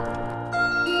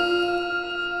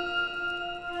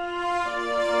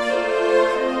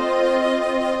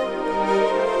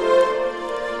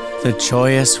 The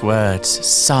joyous words,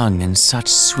 sung in such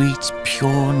sweet,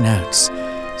 pure notes,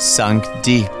 sunk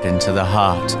deep into the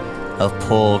heart of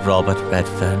poor Robert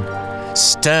Redfern.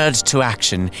 Stirred to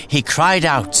action, he cried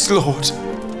out, Lord,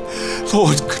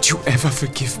 could you ever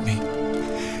forgive me?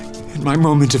 In my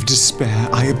moment of despair,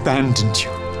 I abandoned you.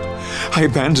 I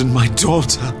abandoned my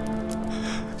daughter.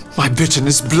 My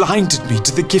bitterness blinded me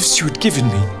to the gifts you had given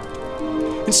me.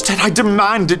 Instead, I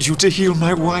demanded you to heal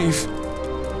my wife.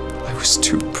 I was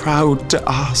too proud to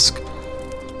ask.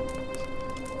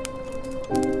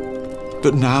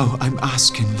 But now I'm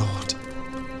asking, Lord.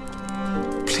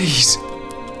 Please,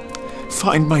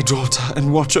 find my daughter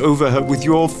and watch over her with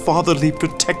your fatherly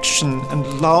protection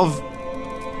and love.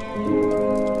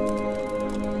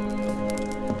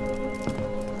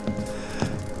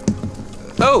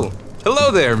 Oh,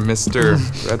 hello there, Mr.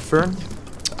 Redfern.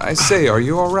 I say, are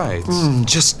you all right?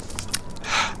 Just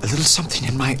a little something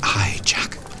in my eye,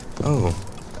 Jack. Oh,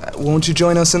 won't you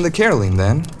join us in the caroling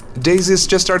then? Daisy's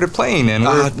just started playing and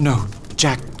No,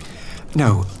 Jack.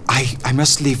 No, I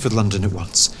must leave for London at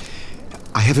once.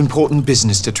 I have important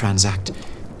business to transact.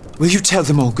 Will you tell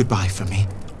them all goodbye for me?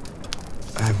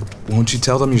 Won't you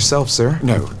tell them yourself, sir?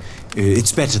 No,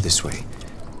 it's better this way.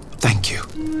 Thank you.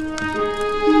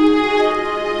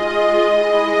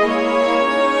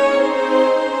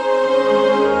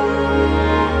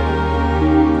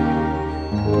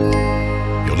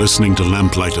 Listening to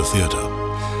Lamplighter Theatre.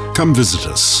 Come visit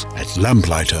us at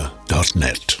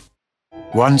lamplighter.net.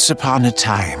 Once upon a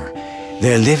time,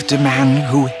 there lived a man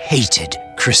who hated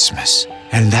Christmas.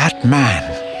 And that man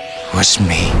was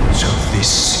me. So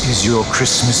this is your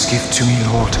Christmas gift to me,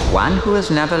 Lord. One who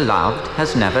has never loved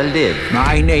has never lived.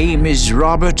 My name is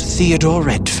Robert Theodore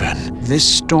Redfern. this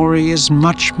story is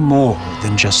much more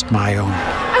than just my own.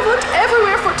 I looked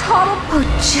everywhere for Tuttle. Oh,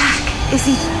 Jack, is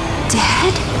he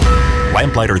dead?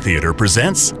 Lamplighter Theatre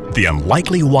presents The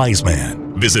Unlikely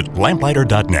Wiseman. Visit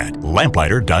lamplighter.net.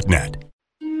 Lamplighter.net.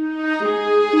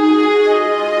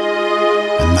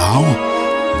 And now,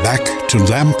 back to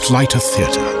Lamplighter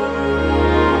Theatre.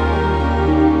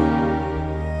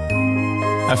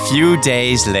 A few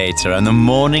days later, on the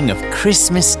morning of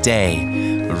Christmas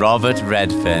Day, Robert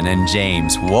Redfern and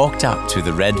James walked up to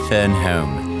the Redfern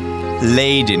home.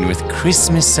 Laden with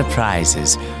Christmas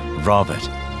surprises, Robert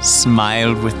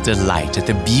smiled with delight at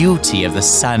the beauty of the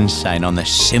sunshine on the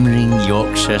shimmering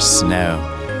Yorkshire snow.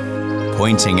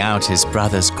 Pointing out his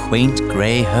brother's quaint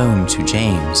grey home to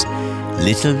James,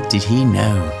 little did he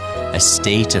know a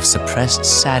state of suppressed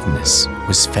sadness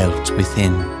was felt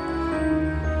within.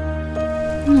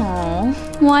 Oh,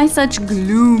 why such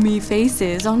gloomy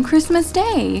faces on Christmas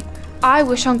Day? I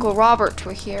wish Uncle Robert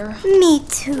were here. Me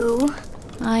too.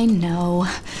 I know.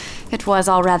 It was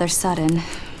all rather sudden.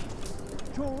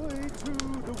 Joy to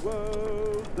the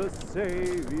world, the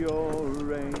Savior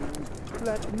reigns.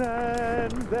 Let men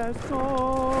their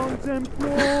songs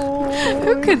employ.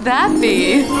 Who could that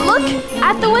be? Look,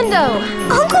 at the window.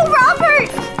 Uncle Robert!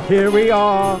 Here we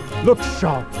are. Look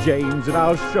sharp, James, and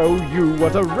I'll show you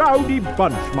what a rowdy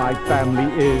bunch my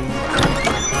family is.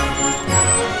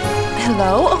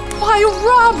 Hello? Why,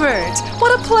 Robert!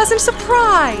 What a pleasant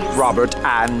surprise! Robert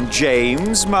and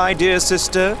James, my dear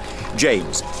sister.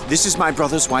 James, this is my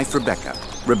brother's wife, Rebecca.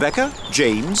 Rebecca,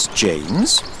 James.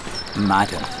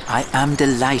 Madam, I am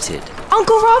delighted.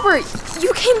 Uncle Robert,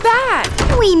 you came back!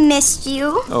 We missed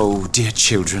you. Oh, dear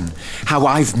children, how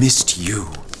I've missed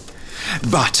you.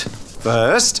 But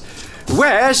first,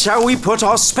 where shall we put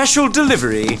our special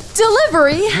delivery?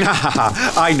 Delivery?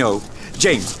 I know.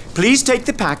 James, please take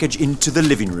the package into the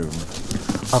living room.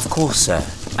 Of course, sir.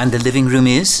 And the living room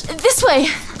is? This way.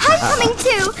 I'm coming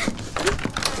too.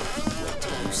 Do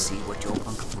you see what your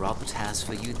Uncle Robert has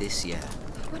for you this year?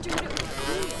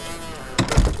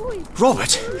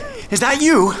 Robert, is that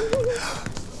you?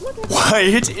 Why,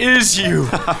 it is you.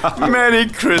 Merry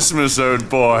Christmas, old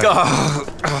boy.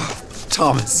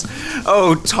 Thomas.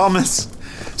 Oh, Thomas.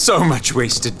 So much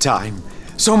wasted time.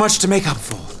 So much to make up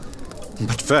for.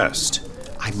 But first,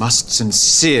 I must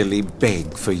sincerely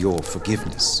beg for your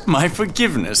forgiveness. My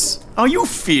forgiveness? Are you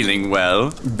feeling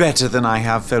well? Better than I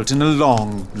have felt in a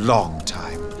long, long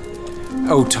time.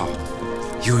 Oh, Tom,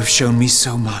 you have shown me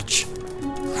so much.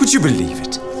 Would you believe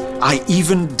it? I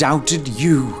even doubted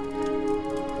you.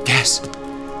 Yes,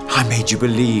 I made you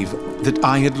believe that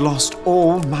I had lost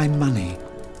all my money.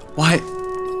 Why,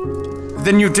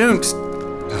 then you don't...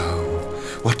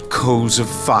 Oh, what coals of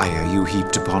fire you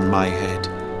heaped upon my head.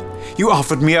 You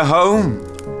offered me a home.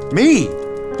 Me,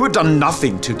 who had done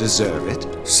nothing to deserve it.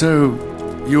 So,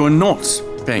 you are not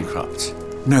bankrupt?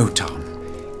 No, Tom.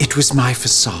 It was my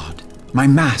facade. My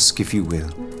mask, if you will.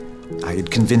 I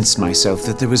had convinced myself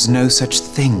that there was no such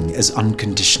thing as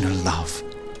unconditional love.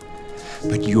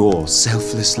 But your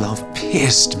selfless love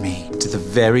pierced me to the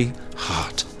very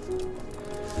heart.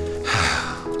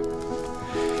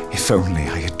 If only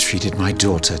I had treated my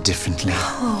daughter differently.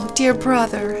 Oh, dear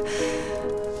brother.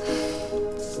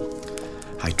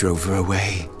 I drove her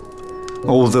away.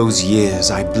 All those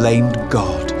years I blamed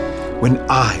God when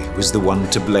I was the one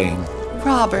to blame.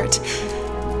 Robert.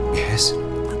 Yes?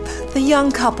 The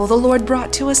young couple the Lord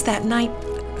brought to us that night.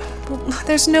 Well,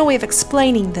 there's no way of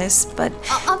explaining this, but...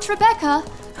 Aunt Rebecca,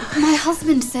 my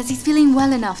husband says he's feeling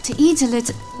well enough to eat a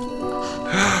little...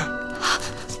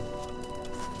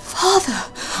 Father!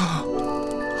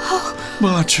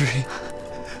 Marjorie,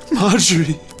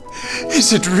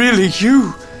 is it really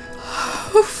you?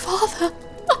 Oh, Father.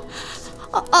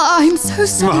 I'm so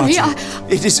sorry.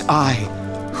 Marjorie, it is I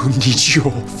who need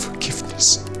your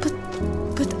forgiveness.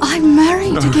 But I'm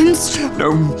married against you.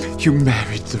 No, you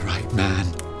married the right man.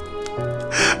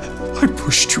 I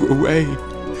pushed you away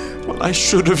when I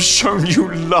should have shown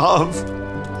you love.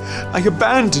 I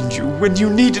abandoned you when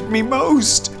you needed me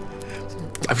most.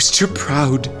 I was too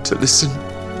proud to listen,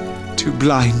 too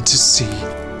blind to see.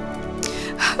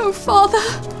 Oh, Father,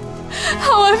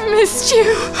 how I've missed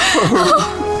you.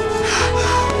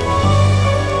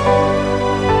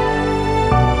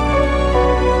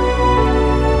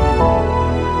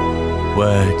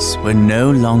 Words were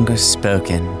no longer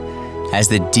spoken as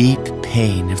the deep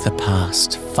pain of the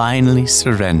past finally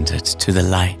surrendered to the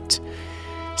light.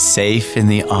 Safe in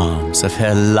the arms of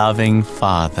her loving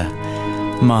father,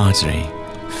 Marjorie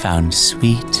found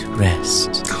sweet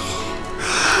rest.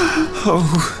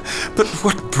 Oh, but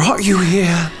what brought you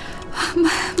here?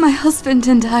 My husband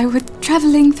and I were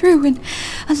traveling through and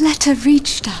A letter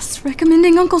reached us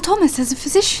recommending Uncle Thomas as a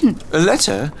physician. A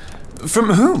letter? From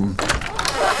whom? Papa,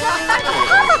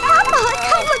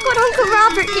 look what Uncle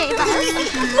Robert gave us.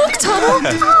 Look, Tuttle.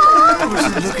 Look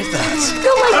at that.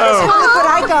 You'll like this one. Look what I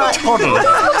got. Toddle.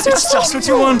 It's just what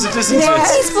you wanted, isn't it?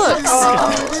 These books.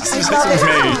 This is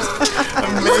amazing.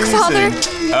 Look, Father.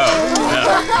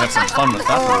 Have some fun with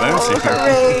that one, won't you?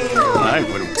 I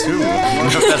will too.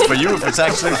 If that's for you, if it's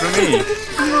actually for me.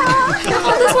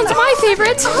 Oh, this one's my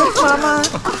favorite. Mama.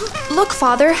 Look,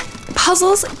 Father.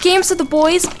 Puzzles, games for the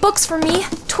boys, books for me,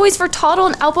 toys for Toddle,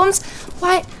 and albums.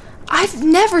 Why, I've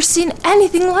never seen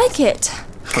anything like it.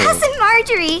 Cousin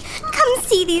Marjorie, come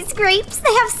see these grapes.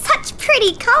 They have such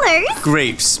pretty colors.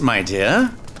 Grapes, my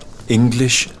dear.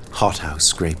 English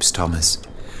hothouse grapes, Thomas.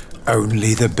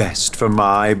 Only the best for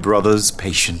my brother's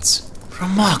patients.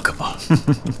 Remarkable.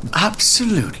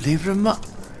 Absolutely remarkable.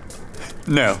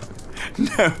 No,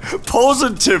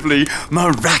 positively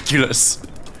miraculous.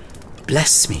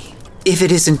 Bless me, if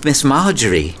it isn't Miss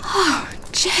Marjorie. Oh,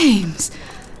 James,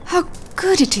 how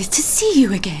good it is to see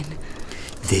you again.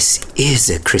 This is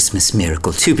a Christmas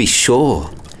miracle, to be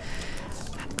sure.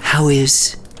 How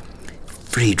is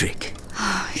Friedrich?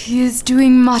 He is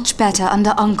doing much better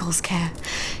under Uncle's care.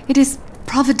 It is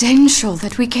providential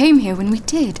that we came here when we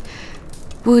did.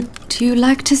 Would you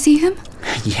like to see him?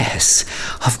 Yes,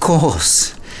 of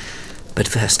course. But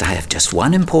first, I have just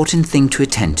one important thing to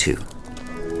attend to.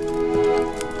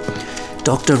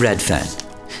 Dr. Redfern,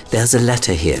 there's a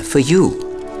letter here for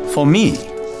you. For me?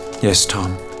 Yes,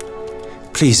 Tom.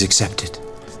 Please accept it,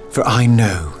 for I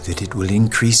know that it will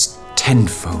increase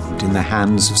tenfold in the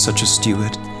hands of such a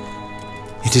steward.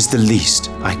 It is the least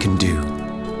I can do.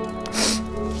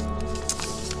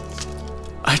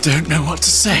 I don't know what to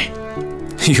say.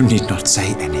 You need not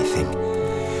say anything.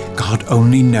 God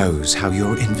only knows how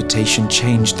your invitation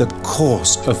changed the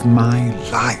course of my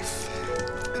life.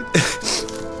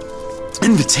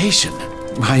 Invitation?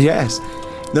 Why, yes.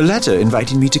 The letter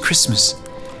inviting me to Christmas.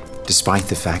 Despite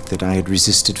the fact that I had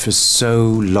resisted for so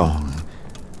long,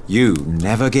 you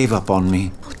never gave up on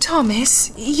me. Oh,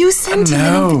 Thomas, you sent him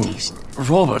an invitation.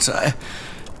 Robert,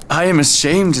 I am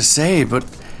ashamed to say, but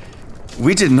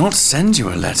we did not send you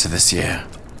a letter this year.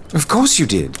 Of course you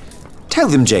did. Tell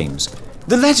them, James.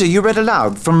 The letter you read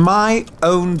aloud from my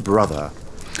own brother.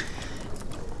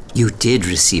 You did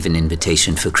receive an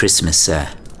invitation for Christmas, sir.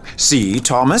 See,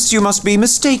 Thomas, you must be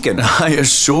mistaken. I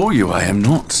assure you I am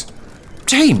not.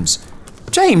 James,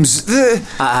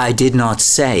 I did not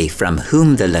say from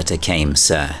whom the letter came,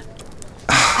 sir.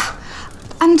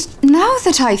 And now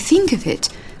that I think of it,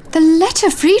 the letter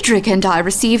Friedrich and I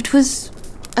received was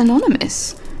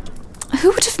anonymous. Who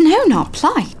would have known our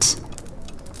plight?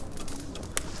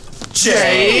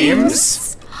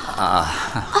 James?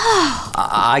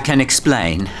 I can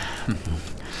explain.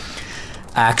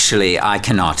 Actually, I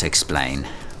cannot explain.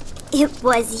 It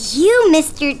was you,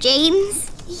 Mr. James.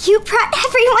 You brought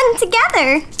everyone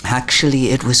together. Actually,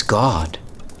 it was God.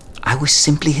 I was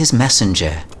simply his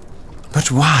messenger.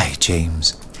 But why,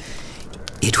 James?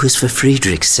 It was for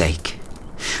Friedrich's sake.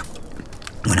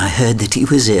 When I heard that he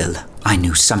was ill, I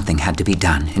knew something had to be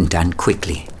done, and done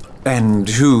quickly. And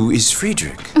who is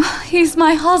Friedrich? He's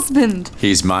my husband.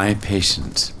 He's my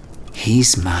patient.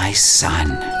 He's my son.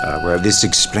 Well, this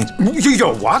explains...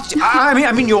 You're what?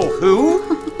 I mean, you're who?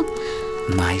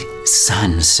 My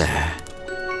son, sir.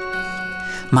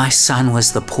 My son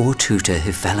was the poor tutor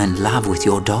who fell in love with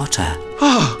your daughter.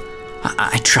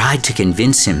 I tried to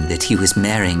convince him that he was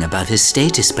marrying above his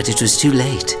status, but it was too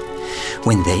late.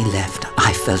 When they left,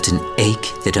 I felt an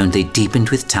ache that only deepened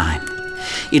with time.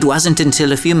 It wasn't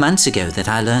until a few months ago that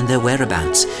I learned their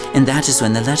whereabouts, and that is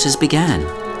when the letters began.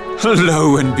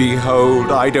 Lo and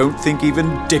behold, I don't think even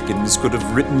Dickens could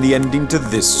have written the ending to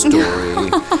this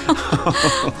story.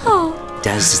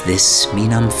 Does this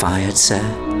mean I'm fired, sir?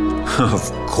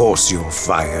 Of course you're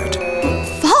fired.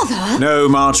 Father? No,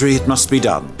 Marjorie, it must be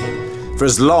done. For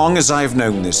as long as I've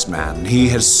known this man, he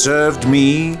has served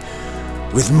me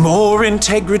with more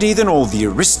integrity than all the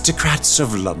aristocrats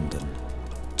of London.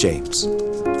 James,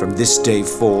 from this day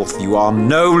forth, you are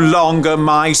no longer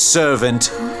my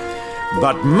servant,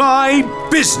 but my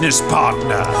business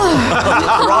partner.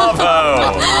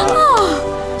 Bravo!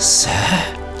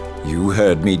 Sir? You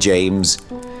heard me, James.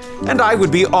 And I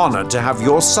would be honored to have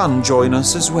your son join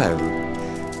us as well.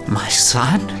 My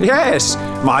son? Yes,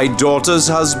 my daughter's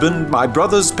husband, my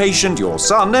brother's patient, your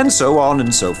son, and so on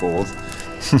and so forth.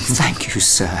 Thank you,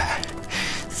 sir.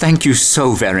 Thank you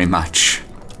so very much.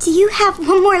 Do you have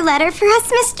one more letter for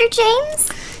us, Mr. James?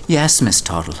 Yes, Miss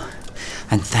Toddle.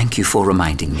 And thank you for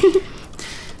reminding me.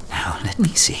 Now, let me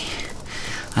see.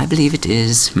 I believe it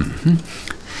is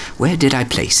Where did I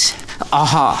place?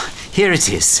 Aha, here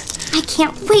it is. I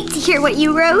can't wait to hear what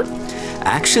you wrote.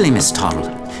 Actually, Miss Toddle,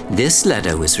 this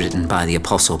letter was written by the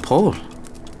Apostle Paul.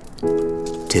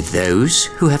 To those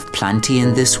who have plenty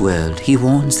in this world, he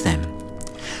warns them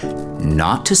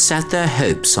not to set their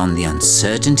hopes on the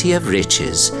uncertainty of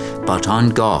riches, but on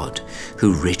God,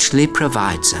 who richly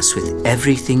provides us with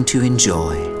everything to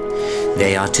enjoy.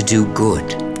 They are to do good,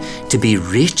 to be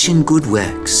rich in good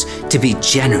works, to be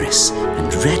generous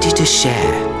and ready to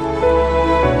share.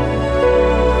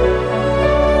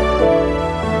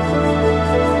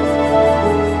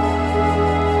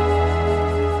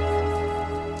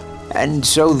 And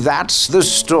so that's the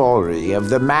story of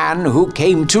the man who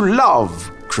came to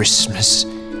love Christmas.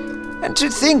 And to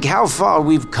think how far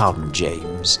we've come,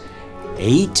 James.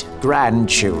 8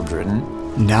 grandchildren.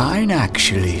 9,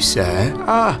 actually, sir.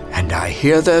 And I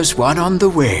hear there's one on the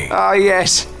way.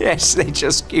 Yes, they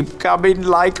just keep coming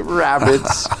like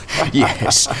rabbits.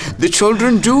 Yes, the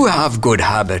children do have good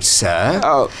habits, sir.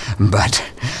 But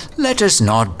let us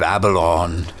not babble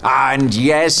on. And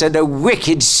yes, and a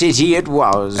wicked city it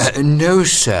was. No,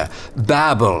 sir.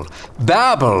 Babble,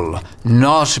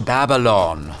 not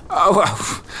Babylon.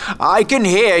 I can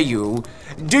hear you.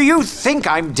 Do you think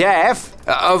I'm deaf?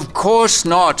 Of course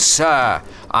not, sir.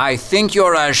 I think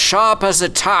you're as sharp as a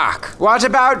tack. What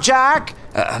about Jack?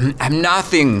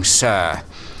 Nothing, sir.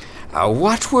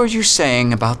 What were you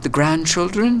saying about the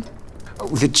grandchildren?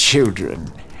 The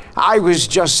children. I was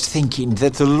just thinking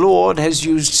that the Lord has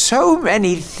used so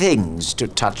many things to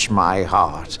touch my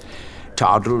heart.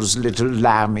 Toddle's little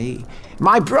Lammy,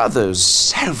 my brother's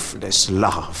selfless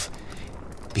love,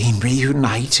 being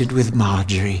reunited with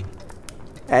Marjorie,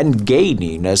 and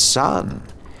gaining a son.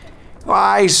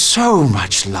 Why, so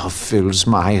much love fills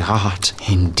my heart.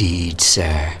 Indeed,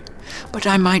 sir. But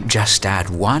I might just add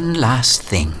one last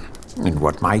thing. And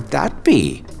what might that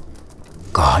be?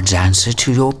 God's answer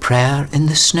to your prayer in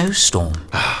the snowstorm.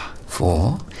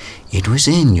 For it was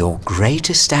in your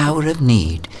greatest hour of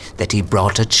need that he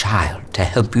brought a child to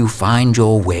help you find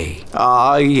your way.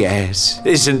 Yes.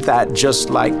 Isn't that just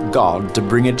like God to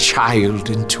bring a child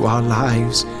into our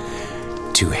lives?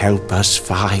 To help us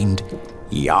find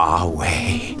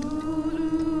Yahweh.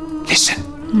 Listen.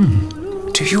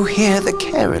 Do you hear the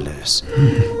carolers?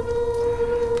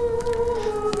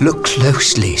 Look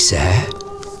closely, sir.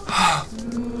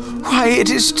 Why, it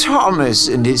is Thomas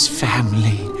and his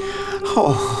family.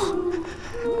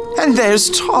 And there's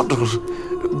Toddle,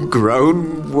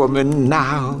 grown woman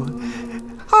now.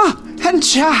 And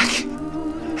Jack,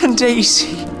 and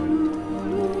Daisy.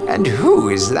 And who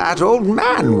is that old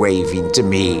man waving to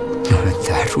me?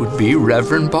 That would be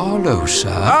Reverend Barlow, sir.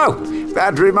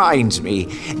 That reminds me.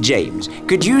 James,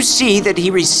 could you see that he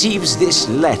receives this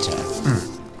letter?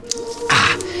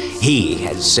 He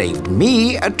has saved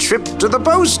me a trip to the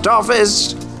post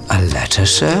office. A letter,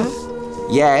 sir?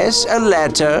 Yes, a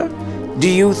letter. Do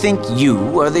you think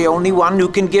you are the only one who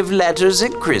can give letters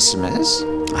at Christmas?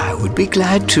 I would be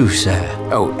glad to, sir.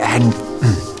 And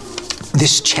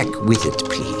this check with it,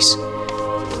 please.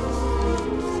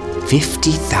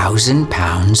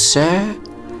 £50,000, sir?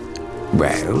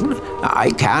 Well,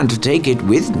 I can't take it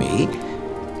with me.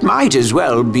 Might as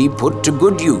well be put to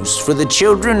good use for the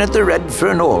children at the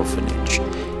Redfern orphanage.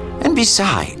 And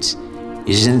besides,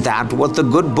 isn't that what the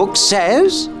good book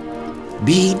says?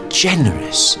 Be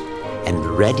generous and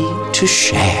ready to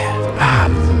share.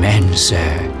 Amen,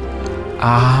 sir.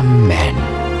 Amen.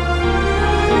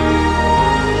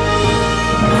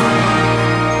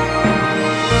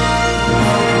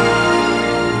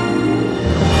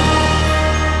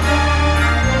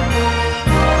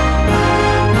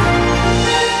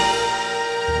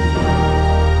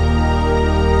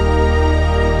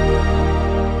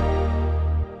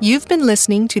 You've been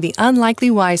listening to The Unlikely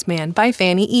Wiseman by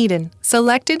Fanny Eden,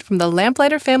 selected from the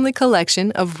Lamplighter Family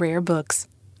Collection of Rare Books.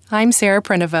 I'm Sarah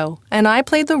Prenovo, and I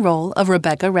played the role of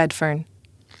Rebecca Redfern.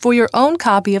 For your own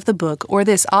copy of the book or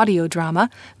this audio drama,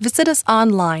 visit us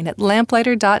online at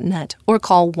lamplighter.net or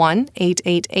call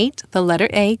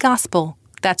 1-888-A-Gospel.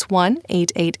 That's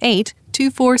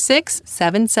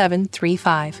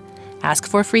 1-888-246-7735. Ask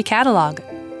for a free catalog.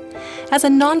 As a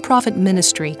nonprofit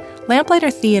ministry, Lamplighter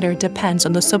Theatre depends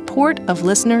on the support of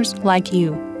listeners like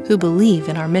you who believe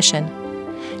in our mission.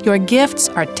 Your gifts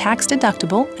are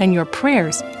tax-deductible and your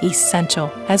prayers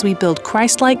essential as we build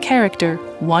Christ-like character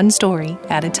one story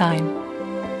at a time.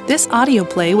 This audio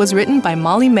play was written by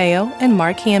Molly Mayo and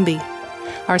Mark Hamby.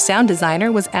 Our sound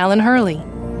designer was Alan Hurley.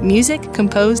 Music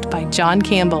composed by John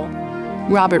Campbell.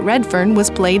 Robert Redfern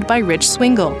was played by Rich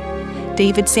Swingle.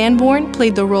 David Sanborn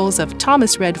played the roles of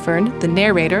Thomas Redfern, the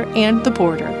narrator, and the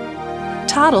porter.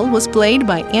 Toddle was played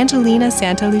by Angelina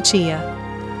Santalucia.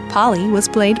 Polly was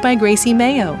played by Gracie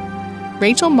Mayo.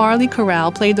 Rachel Marley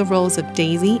Corral played the roles of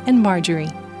Daisy and Marjorie.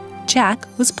 Jack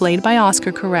was played by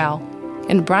Oscar Corral.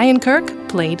 And Brian Kirk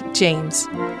played James.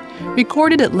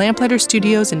 Recorded at Lamplighter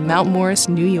Studios in Mount Morris,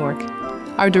 New York.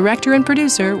 Our director and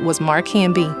producer was Mark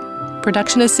Hamby.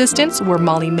 Production assistants were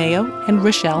Molly Mayo and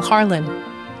Rochelle Harlan.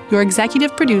 Your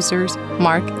executive producers,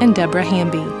 Mark and Deborah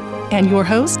Hamby. And your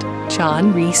host,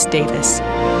 John Rhys Davis.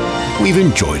 We've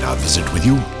enjoyed our visit with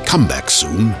you. Come back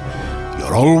soon.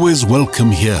 You're always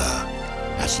welcome here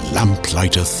at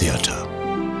Lamplighter Theatre.